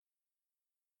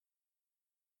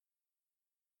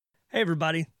Hey,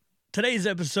 everybody. Today's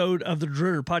episode of the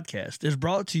DeRitter Podcast is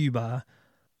brought to you by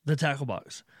The Tackle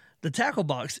Box. The Tackle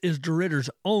Box is DeRitter's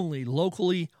only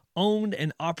locally owned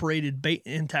and operated bait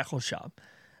and tackle shop.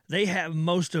 They have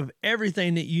most of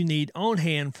everything that you need on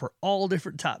hand for all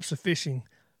different types of fishing.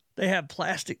 They have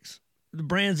plastics, the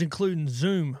brands including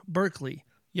Zoom, Berkeley,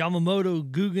 Yamamoto,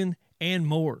 Guggen, and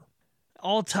more.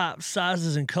 All types,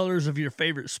 sizes, and colors of your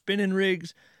favorite spinning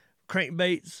rigs,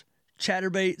 crankbaits,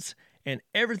 chatterbaits, and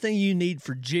everything you need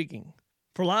for jigging.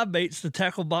 For live baits, the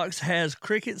Tackle Box has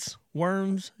crickets,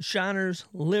 worms, shiners,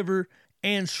 liver,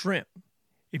 and shrimp.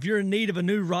 If you're in need of a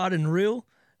new rod and reel,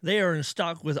 they are in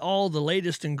stock with all the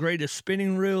latest and greatest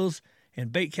spinning reels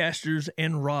and bait casters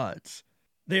and rods.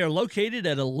 They are located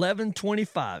at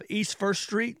 1125 East 1st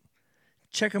Street.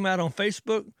 Check them out on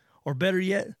Facebook, or better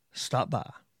yet, stop by.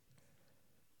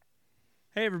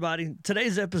 Hey everybody,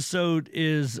 today's episode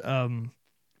is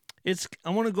I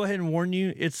want to go ahead and warn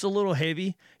you, it's a little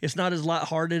heavy. It's not as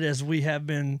lighthearted as we have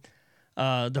been.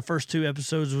 The first two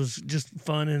episodes was just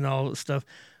fun and all that stuff.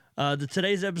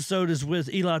 Today's episode is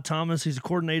with Eli Thomas. He's a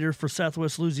coordinator for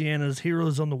Southwest Louisiana's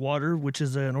Heroes on the Water, which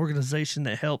is an organization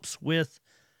that helps with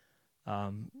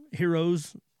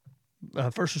heroes,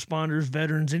 first responders,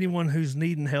 veterans, anyone who's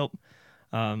needing help.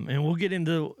 And we'll get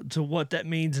into what that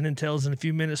means and entails in a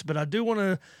few minutes. But I do want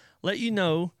to let you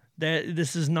know that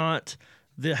this is not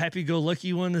the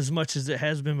happy-go-lucky one as much as it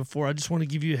has been before. I just want to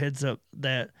give you a heads up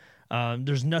that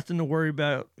there's nothing to worry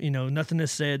about. Nothing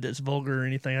is said that's vulgar or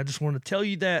anything. I just want to tell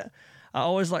you that. I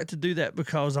always like to do that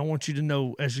because I want you to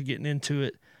know as you're getting into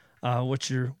it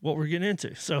what we're getting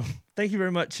into. So thank you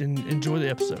very much and enjoy the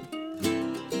episode.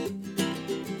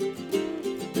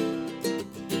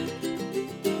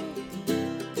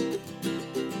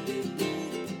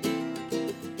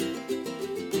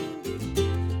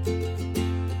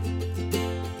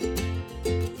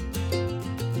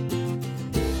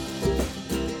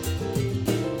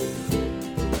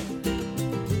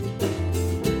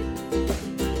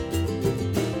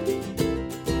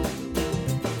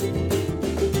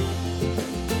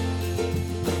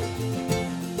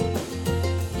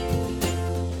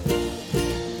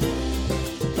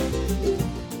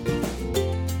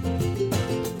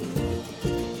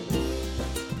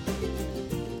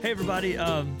 Hey everybody,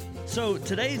 so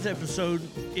today's episode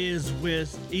is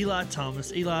with Eli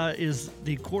Thomas. Eli is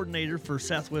the coordinator for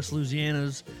Southwest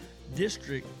Louisiana's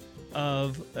district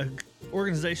of an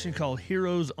organization called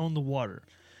Heroes on the Water.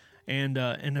 And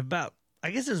about,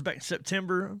 I guess it was back in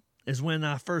September is when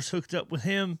I first hooked up with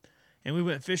him, and we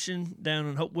went fishing down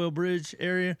in Hopewell Bridge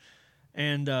area.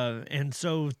 And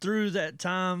so through that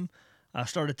time, I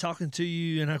started talking to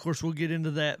you, and of course we'll get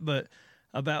into that, but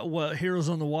about what Heroes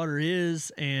on the Water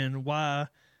is and why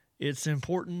it's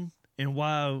important and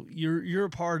why you're a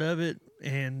part of it.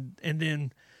 And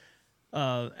then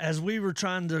as we were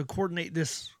trying to coordinate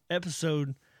this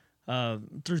episode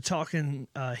through talking,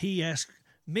 he asked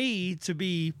me to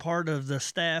be part of the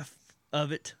staff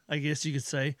of it, I guess you could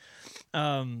say.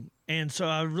 And so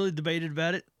I really debated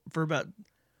about it for about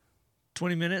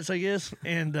 20 minutes, I guess.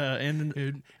 And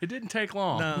it didn't take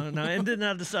long. No. And then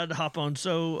I decided to hop on.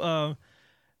 So,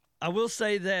 I will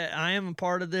say that I am a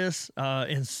part of this,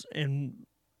 and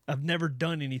I've never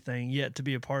done anything yet to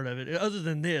be a part of it. Other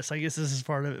than this, I guess this is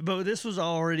part of it. But this was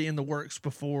already in the works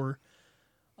before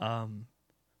I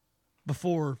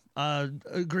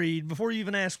agreed, before you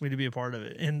even asked me to be a part of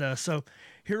it. And so,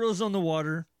 Heroes on the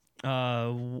Water.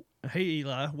 Hey,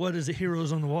 Eli, what is it,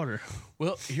 Heroes on the Water?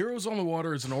 Well, Heroes on the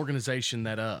Water is an organization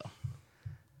that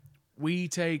we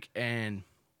take and...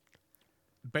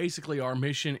 Basically, our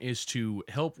mission is to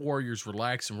help warriors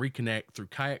relax and reconnect through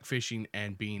kayak fishing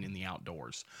and being in the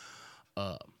outdoors.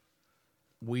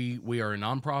 We are a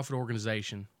nonprofit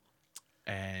organization,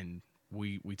 and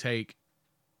we take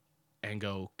and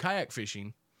go kayak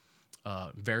fishing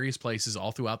various places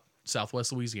all throughout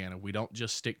Southwest Louisiana. We don't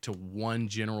just stick to one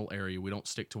general area. We don't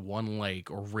stick to one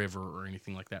lake or river or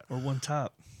anything like that. Or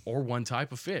one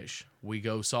type of fish. We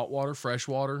go saltwater,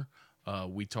 freshwater.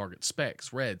 We target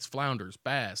specks, reds, flounders,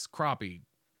 bass, crappie,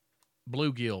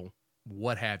 bluegill,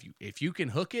 what have you. If you can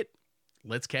hook it,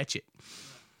 let's catch it.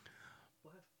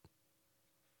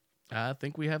 I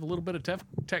think we have a little bit of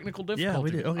technical difficulty. Yeah,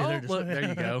 we do. Okay, there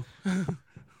you go.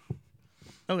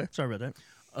 Okay, sorry about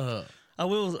that. I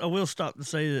will stop to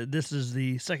say that this is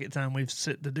the second time we've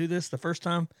sit to do this. The first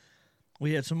time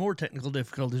we had some more technical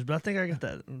difficulties, but I think I got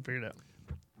that figured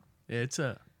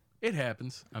out. It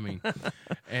happens. I mean,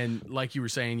 and like you were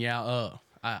saying, I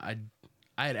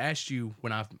had asked you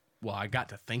when I got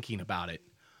to thinking about it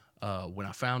when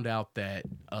I found out that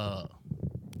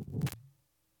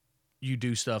you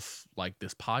do stuff like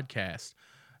this podcast.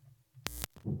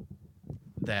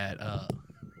 that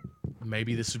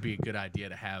maybe this would be a good idea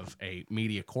to have a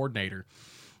media coordinator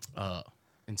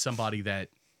and somebody that,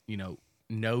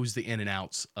 knows the in and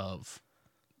outs of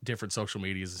different social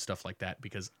medias and stuff like that,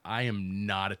 because I am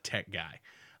not a tech guy.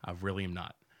 I really am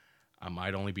not. I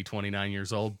might only be 29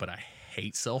 years old, but I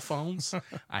hate cell phones.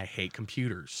 I hate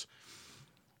computers.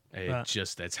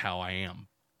 That's how I am.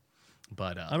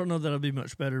 But I don't know that I'll be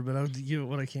much better, but I'll give it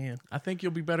what I can. I think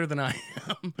you'll be better than I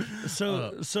am.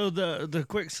 So the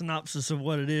quick synopsis of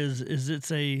what it is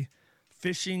it's a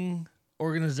fishing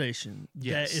organization.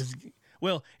 Yes. That is,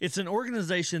 it's an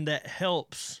organization that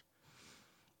helps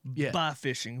by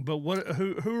fishing. But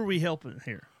who are we helping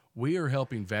here? We are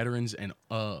helping veterans and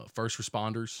first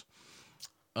responders,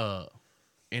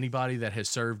 anybody that has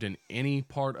served in any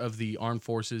part of the armed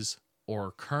forces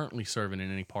or currently serving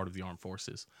in any part of the armed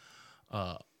forces,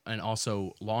 and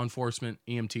also law enforcement,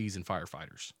 EMTs, and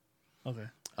firefighters. Okay.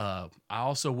 I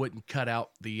also wouldn't cut out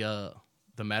the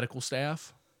medical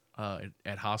staff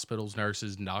at hospitals,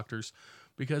 nurses, and doctors,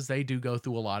 because they do go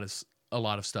through a lot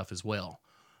of stuff as well.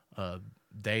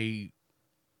 They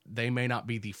may not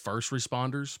be the first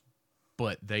responders,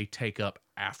 but they take up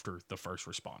after the first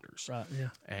responders. Right. Yeah.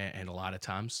 And a lot of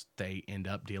times they end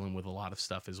up dealing with a lot of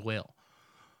stuff as well.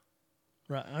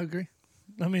 Right. I agree.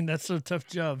 I mean, that's a tough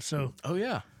job. So. Oh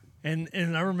yeah. And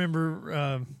I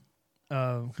remember,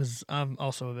 because I'm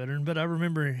also a veteran, but I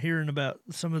remember hearing about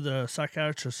some of the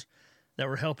psychiatrists that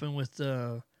were helping with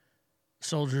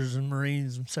soldiers and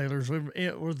Marines and sailors.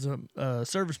 It was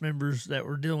service members that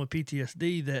were dealing with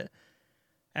PTSD, that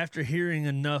after hearing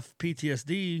enough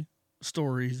PTSD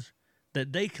stories,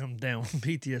 that they come down with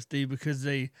PTSD because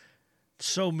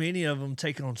so many of them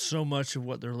take on so much of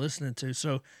what they're listening to.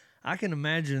 So I can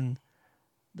imagine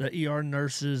the ER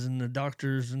nurses and the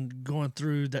doctors and going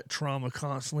through that trauma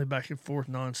constantly back and forth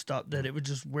nonstop, that it would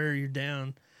just wear you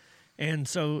down. And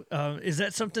so is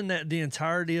that something that the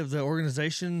entirety of the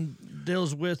organization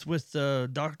deals with the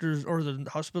doctors or the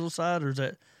hospital side, or is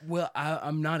that? Well,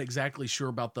 I'm not exactly sure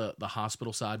about the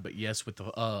hospital side, but yes, with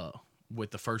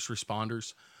the first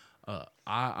responders,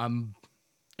 I'm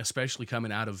especially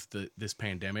coming out of this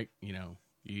pandemic,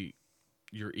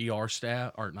 your ER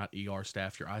staff, or not ER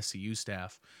staff, your ICU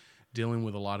staff, dealing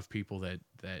with a lot of people that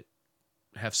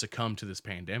have succumbed to this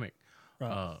pandemic.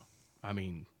 Right. I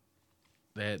mean,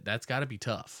 that's got to be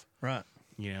tough. Right.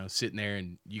 Sitting there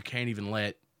and you can't even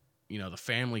let, the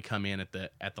family come in at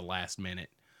the last minute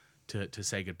to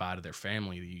say goodbye to their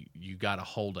family. You got to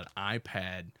hold an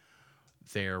iPad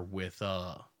there with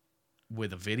a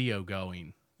video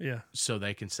going. Yeah. So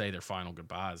they can say their final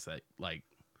goodbyes. That, like,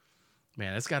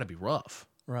 man, that's got to be rough.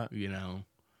 Right.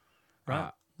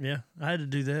 Right. Yeah. I had to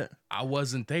do that. I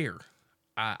wasn't there.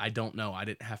 I don't know. I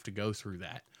didn't have to go through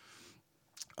that.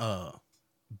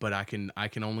 But I can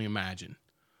only imagine,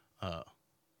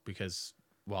 because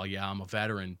I'm a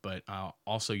veteran, but I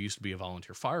also used to be a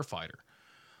volunteer firefighter.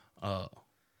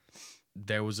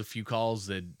 There was a few calls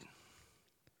that,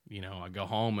 I go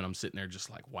home and I'm sitting there just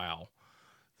like, wow,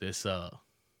 this, that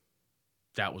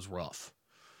was rough.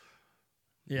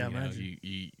 Yeah. Imagine.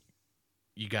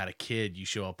 You got a kid, you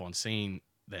show up on scene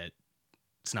that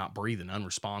it's not breathing,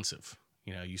 unresponsive.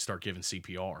 You start giving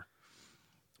CPR.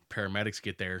 Paramedics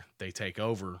get there, they take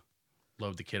over,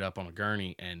 load the kid up on a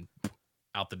gurney, and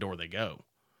out the door they go.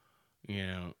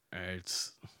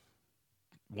 It's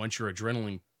once your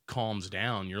adrenaline calms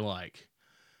down, you're like,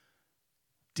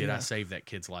 did I save that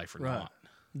kid's life or not?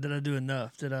 Did I do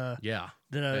enough? Did I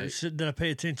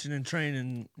pay attention in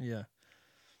training? Yeah.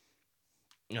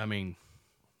 I mean,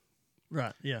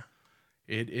 right. Yeah.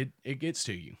 It gets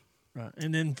to you. Right.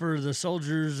 And then for the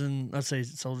soldiers, and I'd say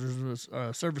soldiers,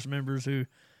 service members who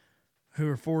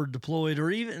are forward deployed,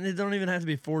 or even, they don't even have to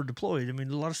be forward deployed. I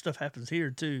mean, a lot of stuff happens here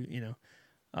too,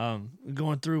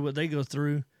 going through what they go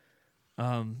through.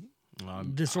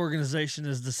 This organization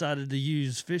has decided to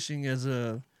use fishing as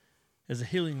a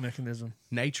healing mechanism.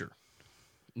 Nature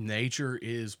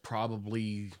is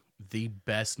probably the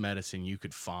best medicine you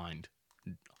could find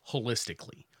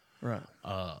holistically. Right.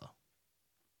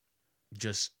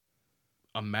 Just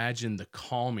imagine the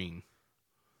calming,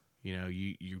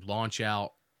 you launch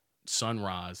out,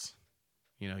 sunrise,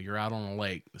 you're out on a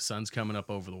lake, the sun's coming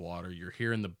up over the water, you're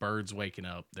hearing the birds waking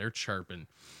up, they're chirping,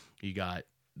 you got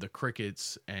the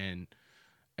crickets and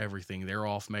everything, they're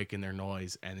off making their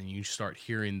noise, and then you start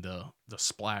hearing the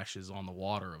splashes on the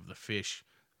water of the fish,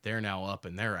 they're now up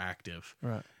and they're active.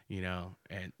 Right.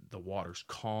 And the water's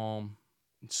calm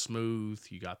and smooth,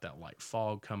 you got that light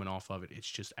fog coming off of it, it's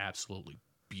just absolutely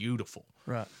beautiful.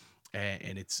 Right.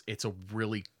 And it's a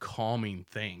really calming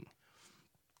thing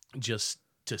just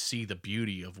to see the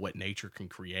beauty of what nature can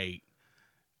create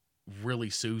really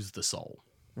soothes the soul.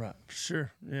 Right.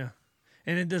 Sure. Yeah.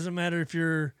 And it doesn't matter if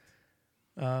you're,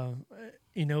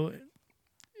 you know,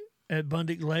 at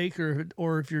Bundick Lake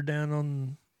or if you're down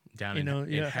on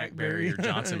in Hackberry or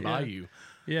Johnson Bayou.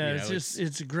 Yeah,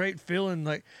 it's a great feeling.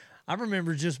 Like I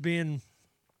remember just being,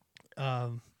 I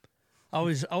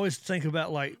always think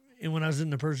about like when I was in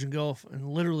the Persian Gulf and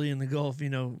literally in the Gulf, you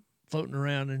know, floating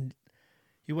around, and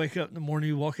you wake up in the morning,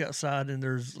 you walk outside and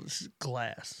there's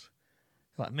glass.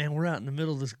 Like, man, we're out in the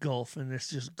middle of this Gulf and it's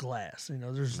just glass. You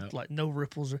know, there's like no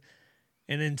ripples.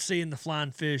 And then seeing the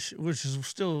flying fish, which is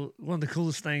still one of the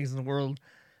coolest things in the world,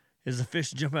 is the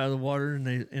fish jump out of the water and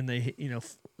they you know,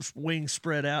 wings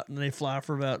spread out and they fly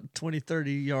for about 20,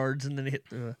 30 yards and then they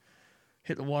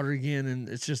hit the water again. And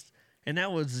it's just, and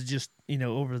that was just, you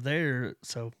know, over there.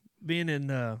 So being in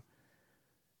a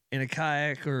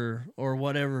kayak or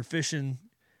whatever, fishing,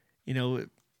 you know,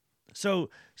 so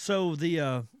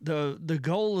the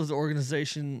goal of the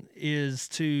organization is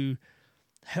to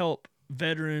help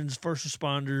veterans, first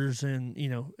responders, and, you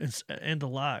know, and the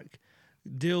like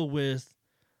deal with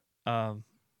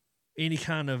any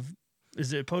kind of,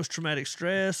 is it post-traumatic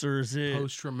stress or is it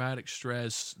post-traumatic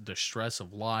stress, the stress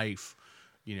of life?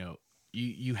 You know,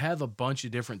 you have a bunch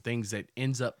of different things that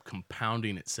ends up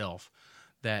compounding itself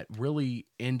that really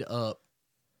end up,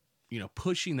 you know,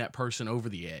 pushing that person over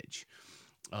the edge.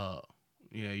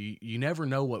 You know, you never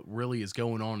know what really is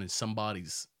going on in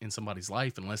somebody's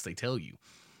life unless they tell you.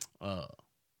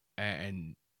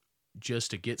 And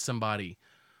just to get somebody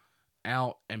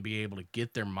out and be able to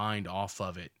get their mind off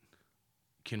of it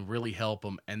can really help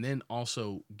them. And then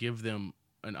also give them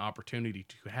an opportunity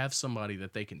to have somebody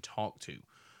that they can talk to,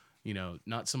 you know,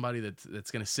 not somebody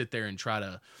that's going to sit there and try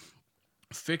to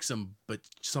fix them, but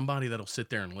somebody that'll sit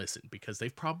there and listen because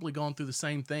they've probably gone through the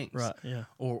same things. Right. Yeah.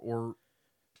 Or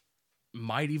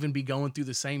might even be going through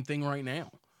the same thing right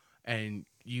now. And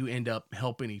you end up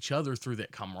helping each other through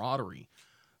that camaraderie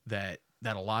that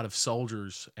a lot of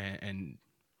soldiers and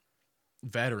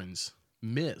veterans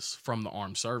miss from the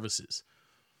armed services.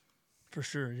 For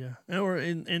sure, yeah. Or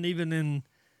even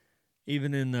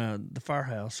in the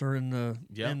firehouse or in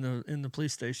the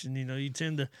police station, you know, you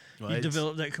tend to you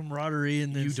develop that camaraderie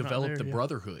and then you develop the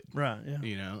brotherhood, right? Yeah,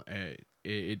 you know,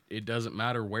 it doesn't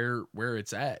matter where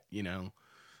it's at, you know.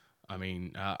 I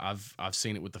mean, I've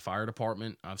seen it with the fire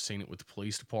department. I've seen it with the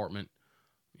police department.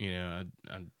 You know,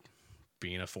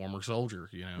 being a former soldier,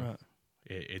 you know, right.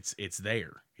 It's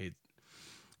there.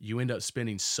 You end up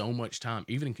spending so much time,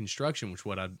 even in construction, which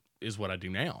is what I do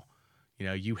now. You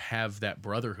know, you have that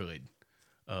brotherhood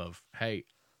of, hey,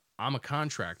 I'm a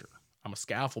contractor, I'm a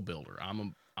scaffold builder,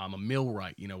 I'm a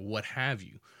millwright, you know, what have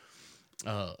you.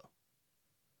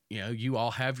 You know, you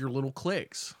all have your little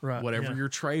cliques. Right. Whatever your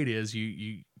trade is,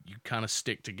 you kind of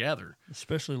stick together.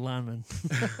 Especially linemen.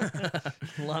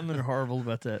 Linemen are horrible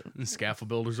about that. And scaffold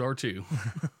builders are too.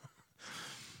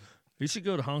 You should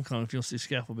go to Hong Kong if you'll see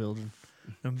scaffold building.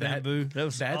 And bamboo.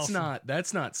 That's awesome.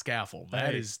 That's not scaffold.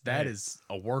 That is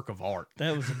a work of art.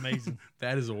 That was amazing.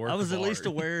 That is a work of art. I was at least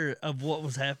aware of what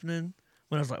was happening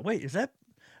when I was like, wait, is that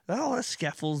all that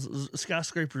scaffolds,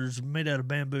 skyscrapers made out of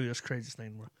bamboo? That's the craziest thing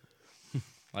in the world.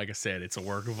 Like I said, it's a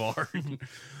work of art.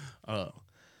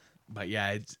 But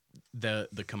yeah, it's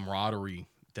the camaraderie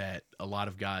that a lot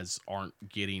of guys aren't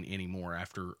getting anymore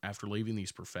after leaving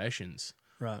these professions.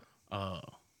 Right.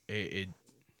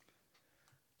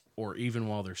 Or even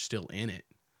while they're still in it,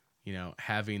 you know,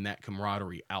 having that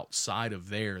camaraderie outside of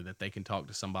there that they can talk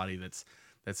to somebody that's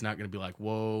not going to be like,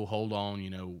 whoa, hold on, you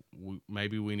know,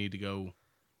 maybe we need to go,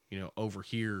 you know, over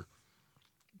here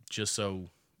just so,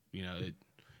 you know,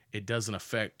 it doesn't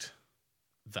affect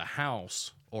the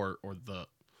house or the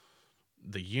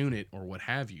unit or what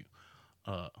have you.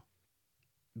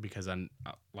 Because I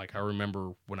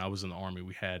remember when I was in the Army,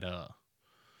 we had,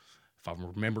 if I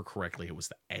remember correctly, it was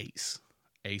the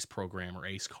ACE program or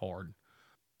ACE card.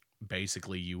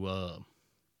 Basically, you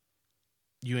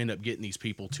end up getting these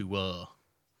people to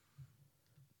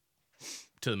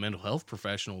the mental health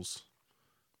professionals,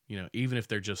 you know, even if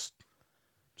they're just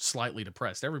slightly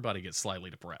depressed. Everybody gets slightly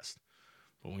depressed.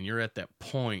 But when you're at that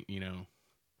point, you know,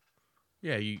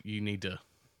 yeah, you need to.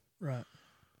 Right.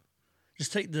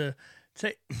 Just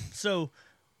so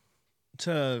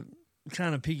to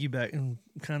kind of piggyback and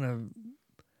kind of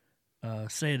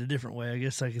say it a different way, I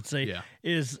guess I could say,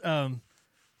 is that's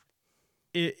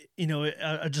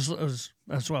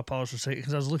why I paused for a second,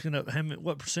 because I was looking up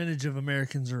what percentage of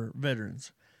Americans are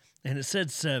veterans, and it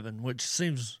said 7, which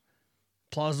seems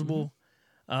plausible,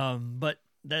 but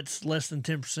that's less than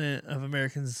 10% of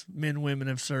Americans, men and women,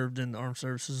 have served in the armed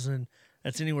services, and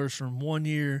That's anywhere from 1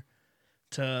 year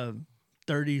to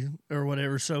 30 or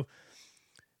whatever. So,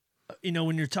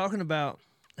 when you're talking about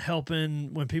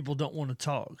helping when people don't want to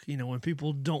talk, when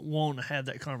people don't want to have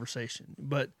that conversation,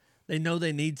 but they know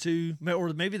they need to,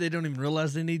 or maybe they don't even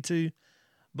realize they need to,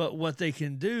 but what they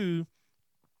can do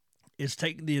is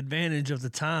take the advantage of the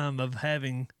time of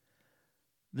having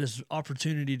this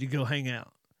opportunity to go hang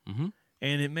out. Mm-hmm.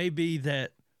 And it may be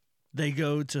that they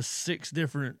go to 6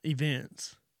 different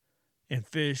events and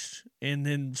fish and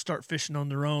then start fishing on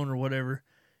their own or whatever.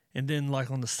 And then like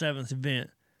on the 7th event,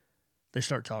 they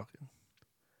start talking.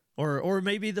 Or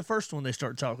maybe the first one they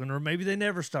start talking, or maybe they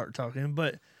never start talking.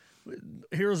 But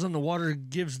Heroes on the Water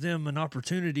gives them an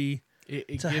opportunity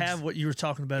to have what you were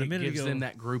talking about a minute ago. It gives them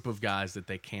that group of guys that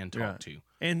they can talk to.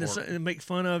 And make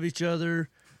fun of each other,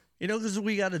 because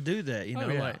we got to do that,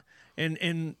 yeah.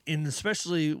 and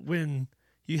especially when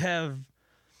you have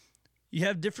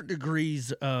different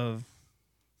degrees of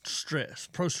stress,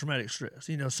 post-traumatic stress.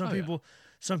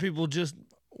 Some people just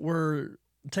were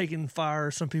taking fire.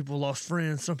 Some people lost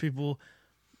friends. Some people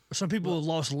have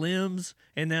lost limbs,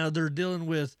 and now they're dealing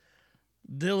with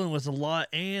a lot,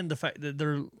 and the fact that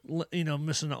they're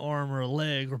missing an arm or a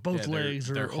leg or both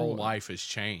legs, or their whole life has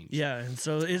changed. Yeah, and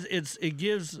so it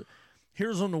gives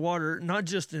Heroes on the Water, not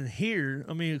just in here.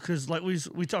 I mean, because like we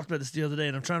talked about this the other day,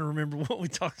 and I'm trying to remember what we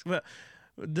talked about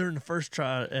during the first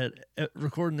try at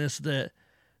recording this. That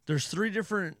there's 3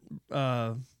 different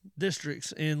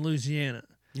districts in Louisiana.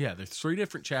 Yeah, there's 3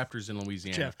 different chapters in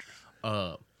Louisiana.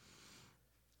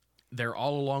 They're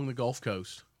all along the Gulf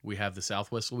Coast. We have the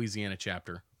Southwest Louisiana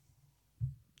chapter,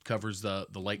 covers the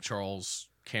Lake Charles,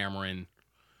 Cameron,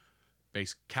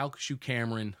 Calcasieu,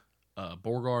 Cameron,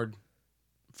 Beauregard,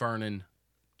 Vernon,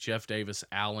 Jeff Davis,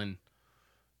 Allen,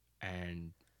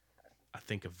 and I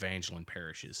think Evangeline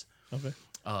parishes. Okay.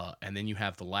 And then you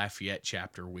have the Lafayette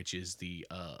chapter, which is the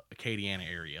Acadiana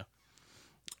area.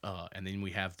 And then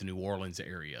we have the New Orleans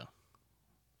area,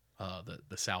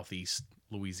 the Southeast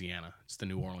Louisiana. It's the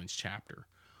New Orleans chapter.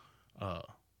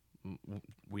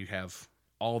 We have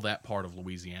all that part of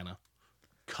Louisiana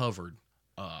covered.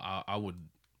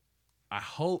 I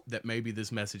hope that maybe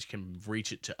this message can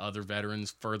reach it to other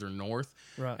veterans further north,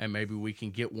 right? And maybe we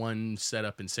can get one set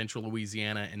up in Central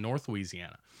Louisiana and North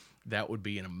Louisiana. That would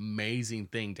be an amazing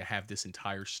thing to have this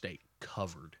entire state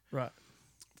covered, right?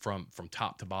 From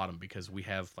top to bottom, because we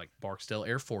have like Barksdale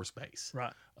Air Force Base,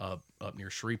 right, up near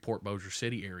Shreveport, Bossier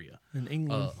City area in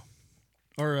England.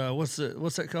 Or what's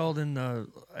that called in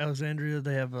Alexandria?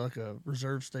 They have like a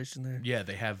reserve station there. Yeah,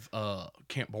 they have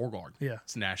Camp Beauregard. Yeah,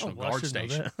 it's a National Guard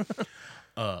station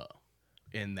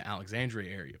in the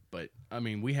Alexandria area. But I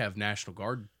mean, we have National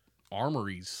Guard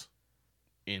armories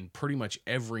in pretty much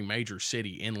every major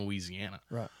city in Louisiana.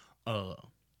 Right.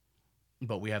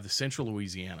 But we have the Central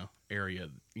Louisiana area,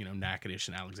 Natchitoches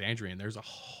and Alexandria, and there's a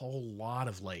whole lot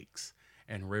of lakes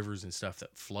and rivers and stuff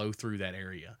that flow through that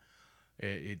area.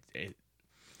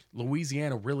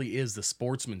 Louisiana really is the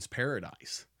sportsman's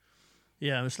paradise.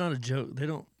 Yeah, it's not a joke. They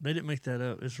didn't make that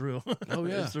up. It's real. Oh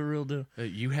yeah, it's a real deal.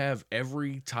 You have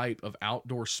every type of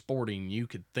outdoor sporting you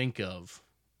could think of,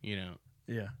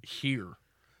 Yeah. here,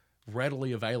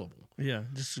 readily available. Yeah,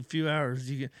 just a few hours.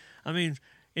 You get. I mean,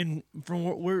 from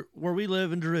where we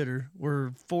live in DeRidder,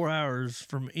 we're 4 hours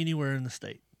from anywhere in the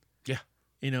state. Yeah.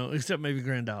 Except maybe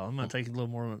Grand Isle. I might take a little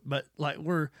more, but like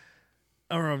or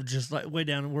just like way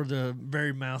down where the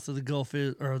very mouth of the Gulf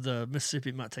is, or the Mississippi,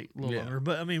 it might take a little longer.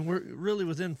 But I mean, we're really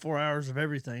within 4 hours of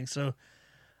everything. So,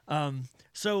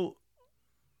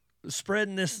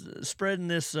 spreading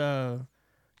this.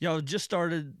 Y'all just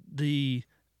started the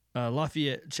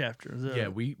Lafayette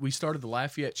chapter. We started the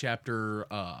Lafayette chapter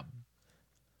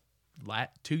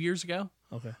 2 years ago.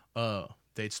 Okay.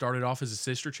 They'd started off as a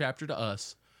sister chapter to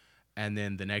us, and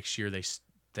then the next year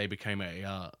they became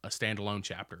a standalone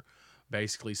chapter,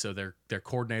 basically, so their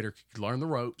coordinator could learn the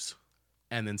ropes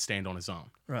and then stand on his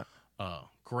own. Right.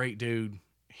 Great dude.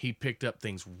 He picked up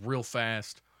things real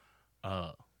fast,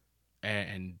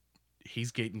 and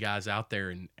he's getting guys out there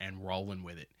and rolling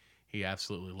with it. He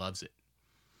absolutely loves it.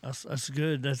 That's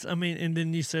good. And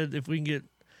then you said if we can get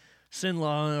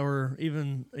Sinlaw or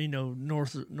even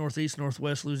northeast,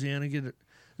 northwest Louisiana, get it.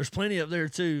 There's plenty up there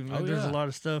too. There's a lot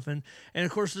of stuff, and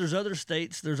of course there's other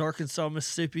states. There's Arkansas,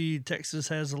 Mississippi, Texas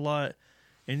has a lot,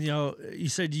 and you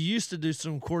said you used to do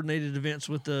some coordinated events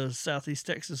with the Southeast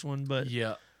Texas one, but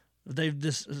yeah, they've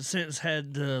just since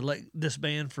had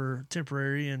disband for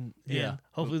temporary, and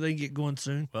hopefully they can get going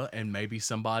soon. Well, and maybe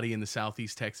somebody in the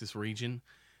Southeast Texas region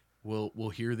will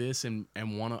hear this and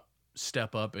want to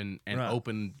step up and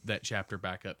open that chapter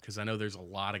back up, because I know there's a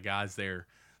lot of guys there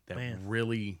that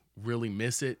really, really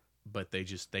miss it but they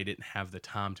didn't have the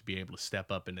time to be able to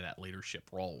step up into that leadership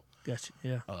role. Gotcha.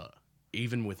 Yeah.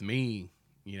 Even with me,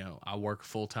 I work a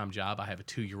full-time job. I have a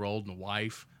 2-year-old and a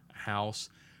wife, a house.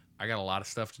 I got a lot of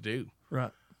stuff to do.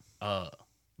 Right.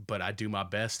 But I do my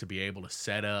best to be able to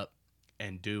set up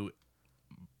and do.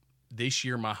 This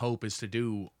year, my hope is to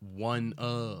do one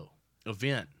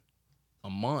event a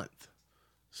month,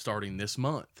 starting this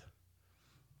month.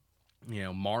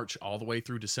 March all the way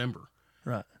through December.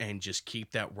 Right. And just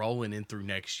keep that rolling in through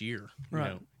next year.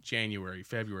 Right. January,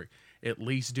 February. At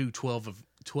least do 12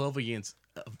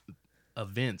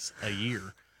 events a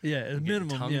year. Yeah, minimum.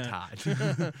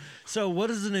 Tongue-tied. So what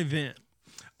is an event?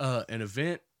 An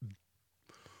event,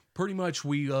 pretty much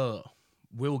we'll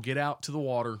get out to the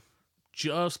water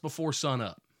just before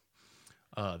sunup.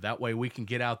 That way we can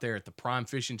get out there at the prime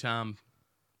fishing time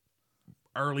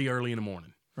early in the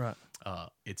morning. Right.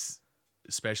 It's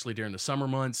especially during the summer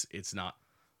months, it's not,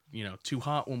 too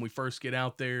hot when we first get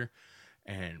out there,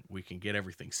 and we can get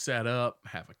everything set up,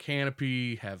 have a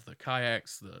canopy, have the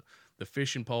kayaks, the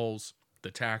fishing poles,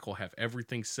 the tackle, have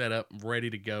everything set up, ready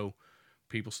to go.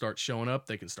 People start showing up,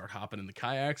 they can start hopping in the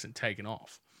kayaks and taking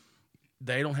off.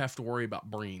 They don't have to worry about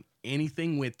bringing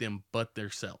anything with them but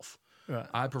theirself. Right.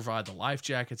 I provide the life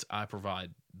jackets, I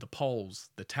provide the poles,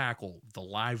 the tackle, the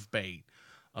live bait,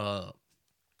 the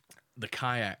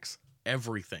kayaks,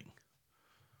 everything.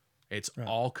 It's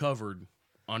all covered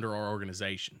under our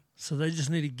organization. So they just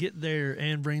need to get there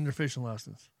and bring their fishing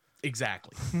license.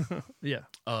 Exactly. Yeah.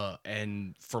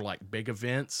 And for like big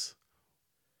events,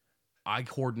 I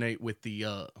coordinate with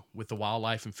the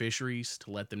wildlife and fisheries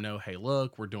to let them know, hey,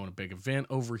 look, we're doing a big event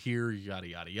over here, yada,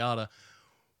 yada, yada.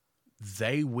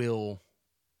 They will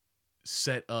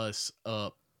set us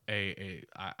up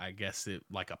I guess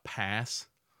like a pass,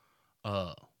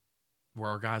 where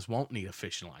our guys won't need a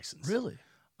fishing license. Really?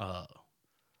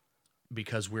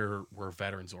 Because we're a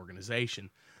veterans organization.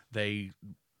 They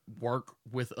work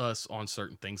with us on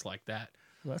certain things like that.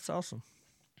 Well, that's awesome.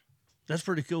 That's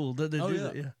pretty cool that they do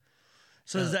that. Yeah.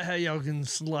 So is that how y'all can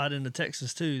slide into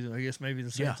Texas too? I guess maybe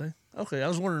the same thing. Okay, I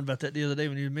was wondering about that the other day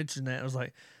when you mentioned that. I was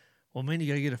like, well, man, you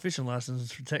got to get a fishing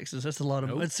license for Texas. That's a lot of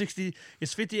money. It's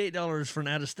 $58 for an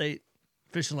out-of-state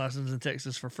fishing license in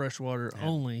Texas for freshwater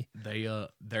only. They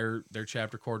their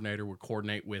chapter coordinator would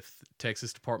coordinate with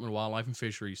Texas Department of Wildlife and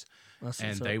Fisheries,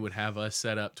 and they would have us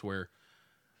set up to where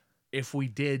if we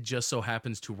did just so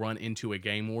happens to run into a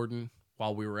game warden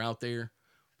while we were out there,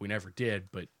 we never did,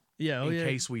 but in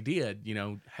case we did,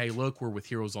 hey, look, we're with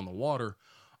Heroes on the Water.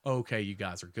 Okay, you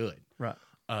guys are good. Right.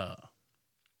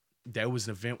 There was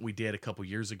an event we did a couple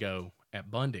years ago at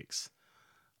Bundix,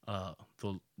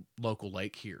 the local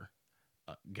lake here.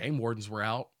 Game wardens were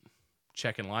out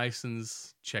checking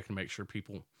license, checking to make sure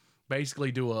people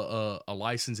basically do a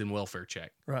license and welfare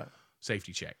check. Right.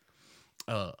 Safety check.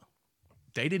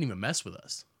 They didn't even mess with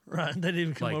us. Right. They didn't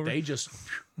even come over. They just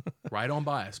right on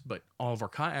by us. But all of our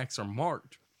kayaks are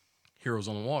marked Heroes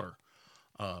on the Water.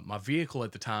 My vehicle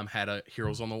at the time had a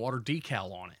Heroes on the Water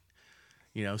decal on it.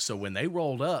 So when they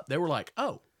rolled up, they were like,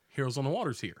 oh, Heroes on the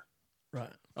Water's here.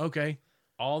 Right. Okay.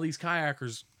 All these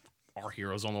kayakers are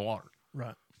Heroes on the Water.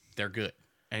 Right. They're good.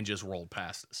 And just rolled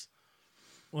past us.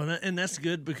 Well, and that's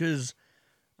good because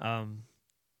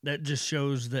that just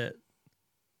shows that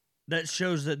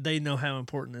they know how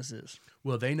important this is.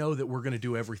 Well, they know that we're going to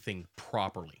do everything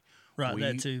properly. Right,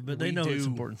 that too. But they know it's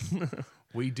important.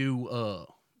 We do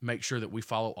make sure that we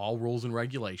follow all rules and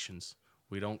regulations.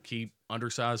 We don't keep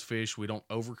undersized fish. We don't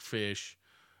overfish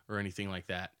or anything like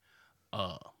that.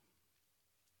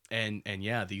 And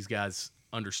yeah, these guys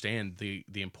understand the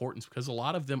importance because a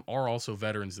lot of them are also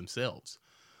veterans themselves.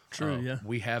 True, yeah.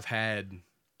 We have had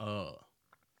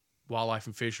wildlife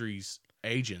and fisheries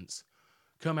agents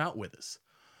come out with us.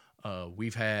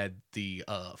 We've had the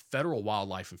federal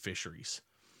wildlife and fisheries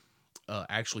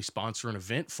actually sponsor an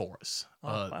event for us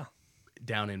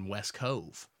down in West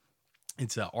Cove.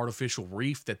 It's an artificial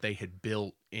reef that they had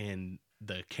built in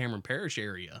the Cameron Parish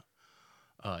area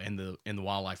in the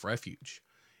wildlife refuge.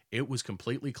 It was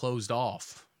completely closed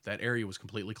off. That area was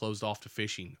completely closed off to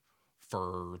fishing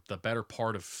for the better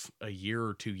part of a year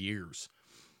or 2 years.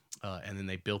 And then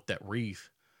they built that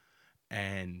reef.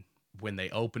 And when they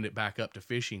opened it back up to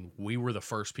fishing, we were the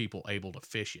first people able to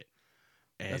fish it.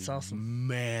 And that's awesome.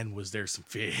 Man, was there some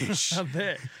fish. I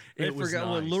bet. They forgot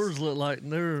what lures look like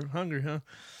and they were hungry, huh?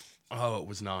 Oh, it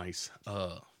was nice.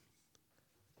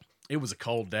 It was a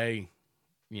cold day.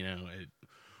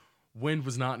 Wind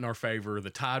was not in our favor. The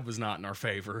tide was not in our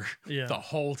favor the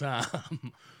whole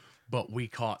time. But we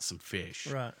caught some fish.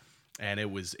 Right. And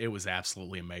it was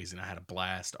absolutely amazing. I had a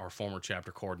blast. Our former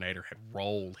chapter coordinator had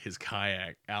rolled his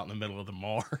kayak out in the middle of the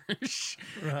marsh.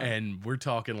 Right. And we're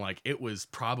talking like it was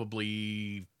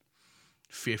probably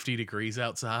 50 degrees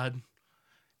outside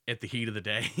at the heat of the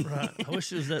day. Right. I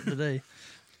wish it was that today.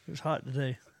 It was hot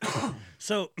today.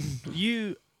 So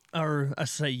you, or I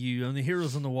say you, on the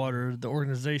Heroes on the Water, the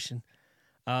organization,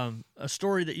 a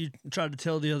story that you tried to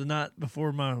tell the other night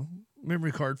before my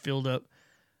memory card filled up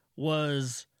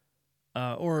was,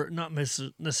 or not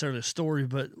necessarily a story,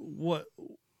 but what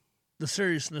the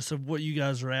seriousness of what you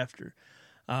guys are after.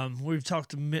 We've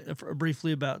talked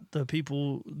briefly about the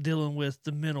people dealing with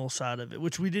the mental side of it,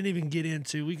 which we didn't even get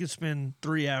into. We could spend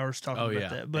 3 hours talking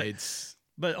about that.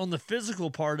 But on the physical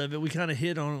part of it, we kind of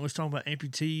hit on it. We was talking about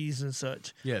amputees and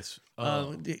such. Yes.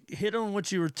 Hit on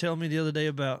what you were telling me the other day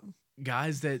about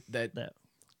guys that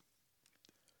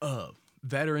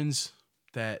veterans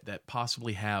that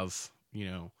possibly have,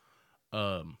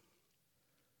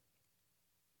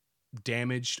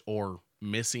 damaged or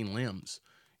missing limbs,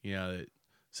 that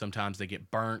sometimes they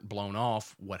get burnt, blown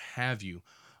off, what have you.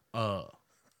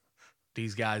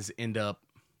 These guys end up,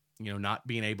 not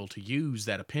being able to use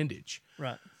that appendage.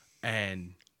 Right.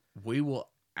 And we will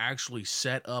actually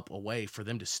set up a way for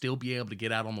them to still be able to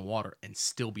get out on the water and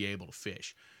still be able to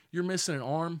fish. You're missing an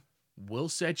arm, we'll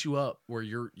set you up where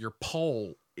your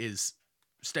pole is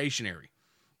stationary.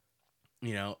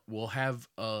 We'll have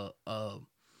a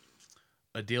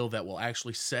deal that will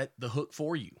actually set the hook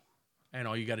for you. And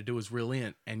all you got to do is reel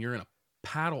in, and you're in a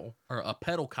paddle or a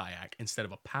pedal kayak instead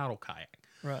of a paddle kayak.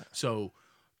 Right. So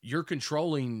you're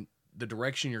controlling the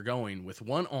direction you're going with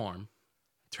one arm,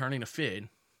 turning a fid,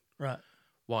 right,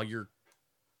 while you're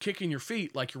kicking your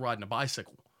feet like you're riding a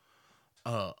bicycle.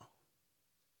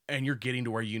 And you're getting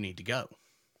to where you need to go.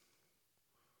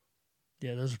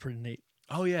 Yeah, those are pretty neat.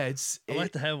 Oh yeah, I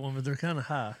like to have one, but they're kind of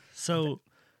high. So,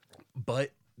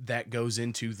 but that goes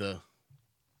into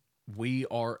we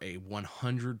are a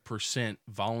 100%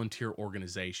 volunteer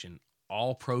organization.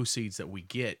 All proceeds that we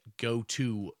get go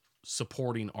to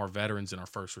supporting our veterans and our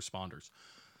first responders.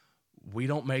 We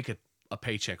don't make a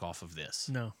paycheck off of this.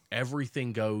 No.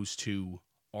 Everything goes to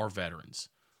our veterans,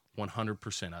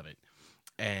 100% of it.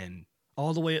 And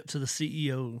all the way up to the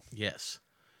CEO. Yes.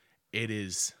 It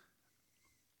is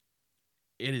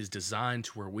designed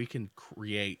to where we can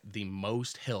create the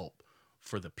most help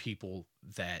for the people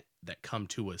that come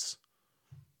to us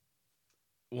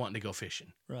wanting to go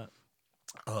fishing. Right.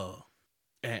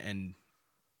 And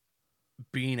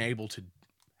being able to,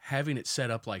 having it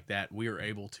set up like that, we are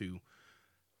able to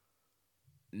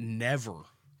never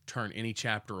turn any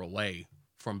chapter away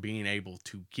from being able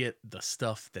to get the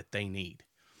stuff that they need.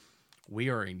 We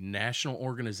are a national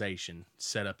organization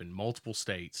set up in multiple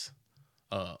states,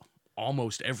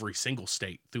 almost every single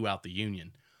state throughout the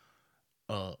union.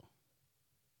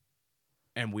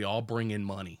 And we all bring in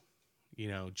money.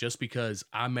 Just because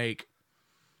I make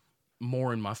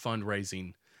more in my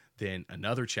fundraising than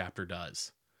another chapter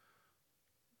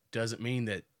doesn't mean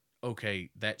that, okay,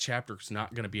 that chapter's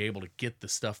not going to be able to get the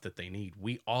stuff that they need.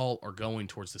 We all are going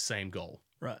towards the same goal.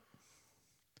 Right.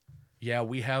 Yeah,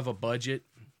 we have a budget,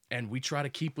 and we try to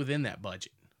keep within that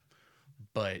budget.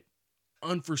 But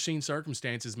unforeseen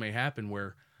circumstances may happen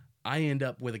where I end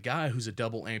up with a guy who's a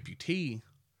double amputee,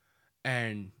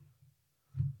 and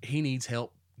he needs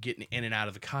help getting in and out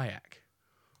of the kayak.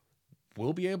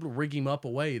 We'll be able to rig him up a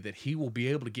way that he will be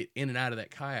able to get in and out of that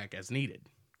kayak as needed.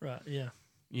 Right, yeah.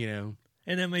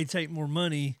 And that may take more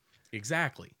money.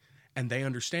 Exactly. And they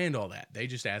understand all that. They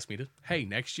just ask me to, hey,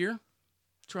 next year,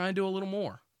 try and do a little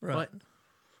more. Right. But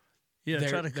yeah,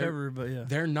 try to cover, but yeah.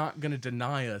 They're not going to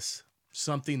deny us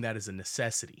something that is a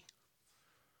necessity.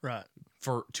 Right.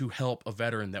 To help a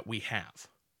veteran that we have.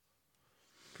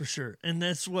 For sure. And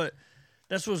that's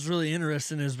what's really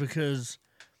interesting is because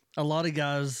a lot of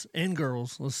guys and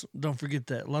girls, don't forget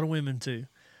that, a lot of women too,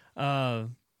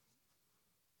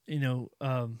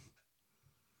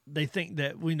 they think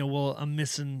that well, I'm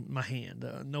missing my hand.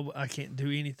 No, I can't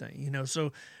do anything.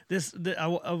 So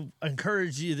I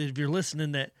encourage you that if you're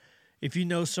listening, that if you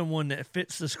know someone that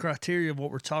fits this criteria of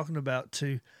what we're talking about,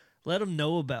 to let them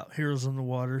know about Heroes on the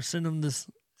Water. Send them this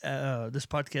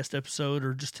podcast episode,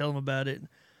 or just tell them about it.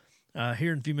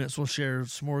 Here in a few minutes, we'll share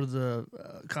some more of the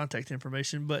contact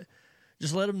information, but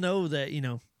just let them know that,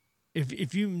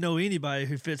 if you know anybody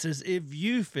who fits this, if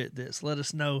you fit this, let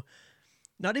us know.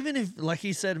 Not even if, like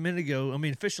he said a minute ago,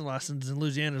 fishing license in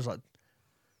Louisiana is like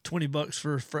 $20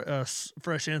 for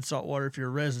fresh and salt water if you're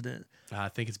a resident. I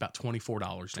think it's about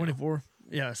 $24. 24.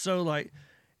 Yeah. So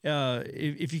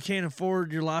if you can't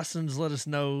afford your license, let us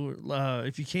know.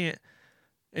 If you can't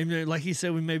And like he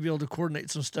said, we may be able to coordinate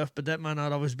some stuff, but that might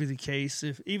not always be the case.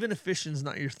 Even if fishing's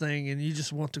not your thing and you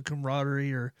just want the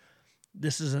camaraderie, or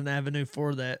this is an avenue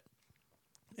for that,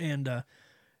 and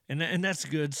that's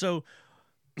good. So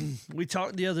we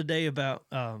talked the other day about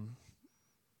the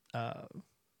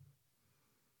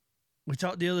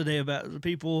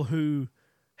people who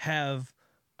have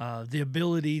the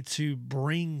ability to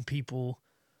bring people.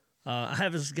 I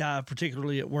have this guy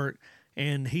particularly at work,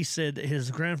 and he said that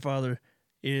his grandfather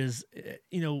is,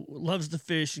 loves to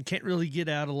fish and can't really get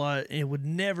out a lot and would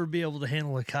never be able to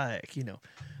handle a kayak,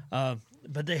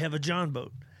 but they have a John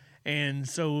boat. And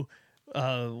so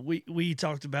we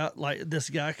talked about, like,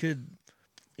 this guy could,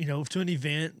 to an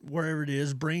event, wherever it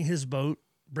is, bring his boat,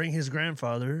 bring his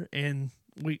grandfather, and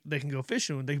they can go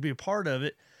fishing. They can be a part of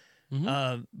it.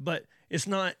 Mm-hmm. But it's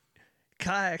not,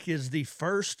 kayak is the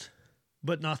first,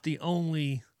 but not the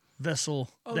only vessel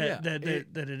that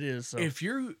it is. So.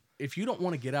 If you don't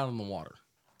want to get out on the water,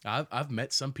 I've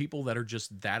met some people that are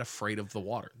just that afraid of the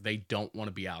water. They don't want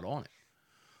to be out on it.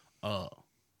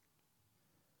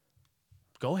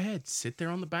 Go ahead, sit there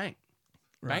on the bank.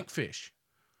 Right. Bank fish.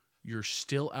 You're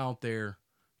still out there.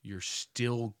 You're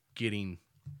still getting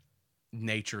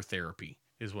nature therapy,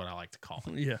 is what I like to call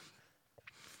it. Yeah.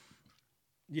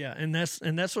 Yeah, and that's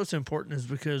what's important, is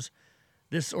because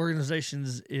this organization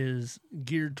is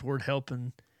geared toward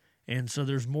helping. And so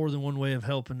there's more than one way of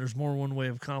helping. There's more than one way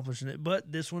of accomplishing it. But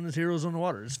this one is Heroes on the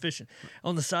Water. It's fishing.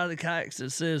 On the side of the kayaks, it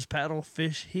says paddle,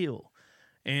 fish, heal.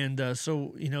 And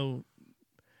so,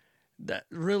 that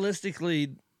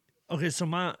realistically, okay, so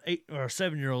my 8 or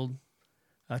 7-year-old,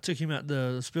 I took him out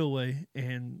the spillway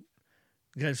and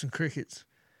got some crickets.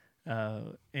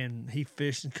 And he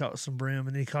fished and caught some brim,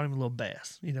 and he caught him a little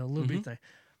bass, a little bitty thing.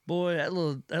 Boy, that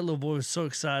little boy was so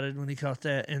excited when he caught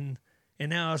that. And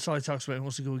now that's all he talks about. He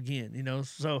wants to go again,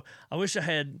 So I wish I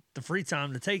had the free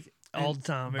time to take all the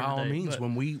time. By all means,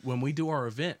 when we do our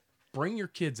event, bring your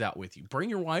kids out with you.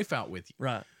 Bring your wife out with you.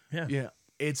 Right. Yeah. Yeah.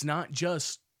 It's not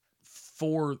just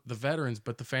for the veterans,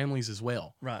 but the families as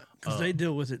well. Right. Because they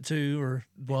deal with it too,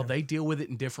 they deal with it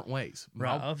in different ways.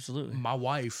 Right. Absolutely. My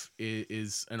wife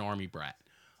is an Army brat.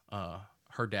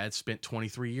 Her dad spent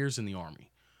 23 years in the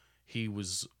Army. He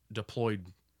was deployed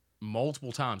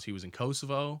multiple times. He was in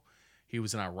Kosovo. He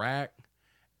was in Iraq,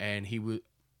 and he it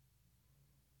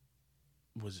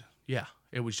was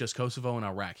just Kosovo and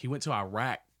Iraq. He went to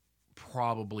Iraq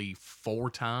probably 4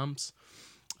 times.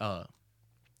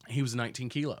 He was 19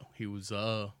 kilo. He was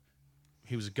a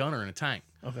gunner in a tank.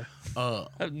 Okay. I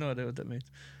have no idea what that means.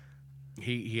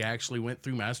 He actually went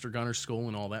through Master Gunner School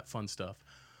and all that fun stuff.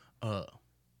 The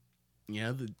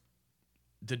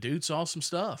dude saw some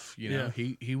stuff.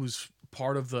 He was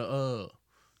part of the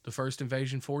first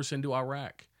invasion force into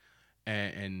Iraq,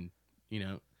 and he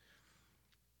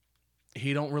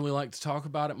don't really like to talk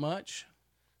about it much.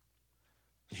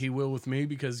 He will with me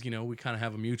because, we kind of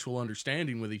have a mutual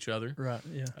understanding with each other. Right,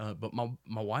 yeah. But my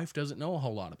wife doesn't know a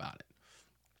whole lot about it.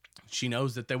 She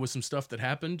knows that there was some stuff that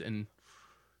happened, and,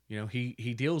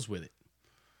 he deals with it.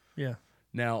 Yeah.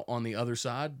 Now, on the other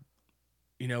side,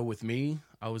 with me,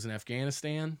 I was in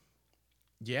Afghanistan.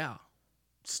 Yeah,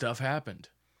 stuff happened.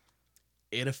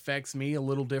 It affects me a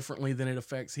little differently than it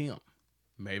affects him.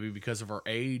 Maybe because of our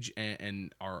age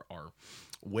and our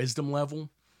wisdom level.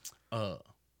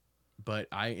 But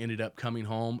I ended up coming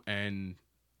home and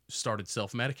started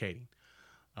self-medicating.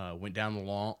 Went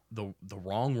down the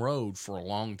wrong road for a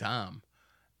long time,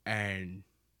 and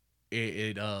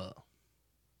it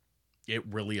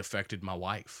really affected my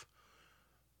wife.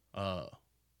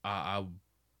 I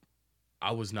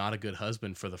was not a good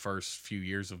husband for the first few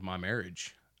years of my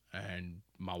marriage, and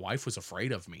my wife was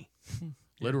afraid of me,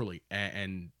 literally.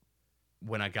 And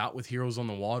when I got with Heroes on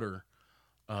the Water,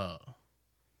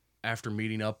 after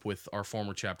meeting up with our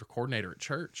former chapter coordinator at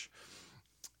church,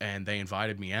 and they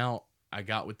invited me out, I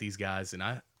got with these guys, and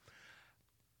I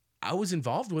was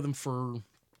involved with them for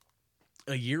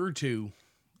a year or two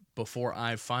before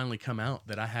I finally come out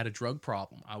that I had a drug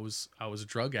problem. I was a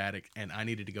drug addict, and I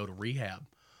needed to go to rehab.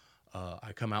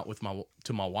 I come out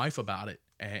to my wife about it,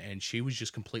 and she was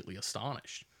just completely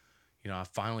astonished. I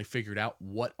finally figured out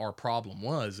what our problem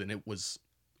was, and it was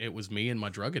me and my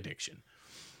drug addiction.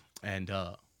 And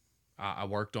I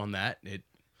worked on that.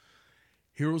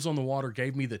 Heroes on the Water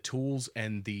gave me the tools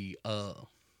and the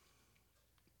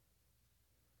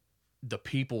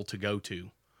people to go to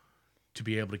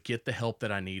be able to get the help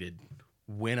that I needed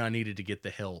when I needed to get the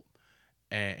help,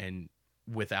 and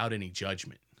without any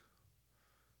judgment.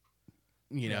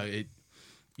 You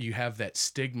have that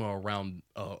stigma around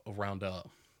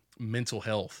mental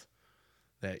health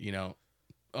that,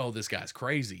 oh, this guy's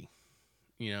crazy.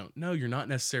 no, you're not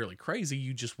necessarily crazy.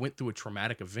 You just went through a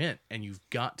traumatic event and you've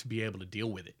got to be able to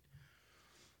deal with it.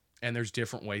 And there's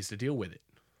different ways to deal with it.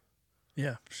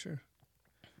 Yeah, for sure.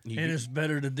 You And get- it's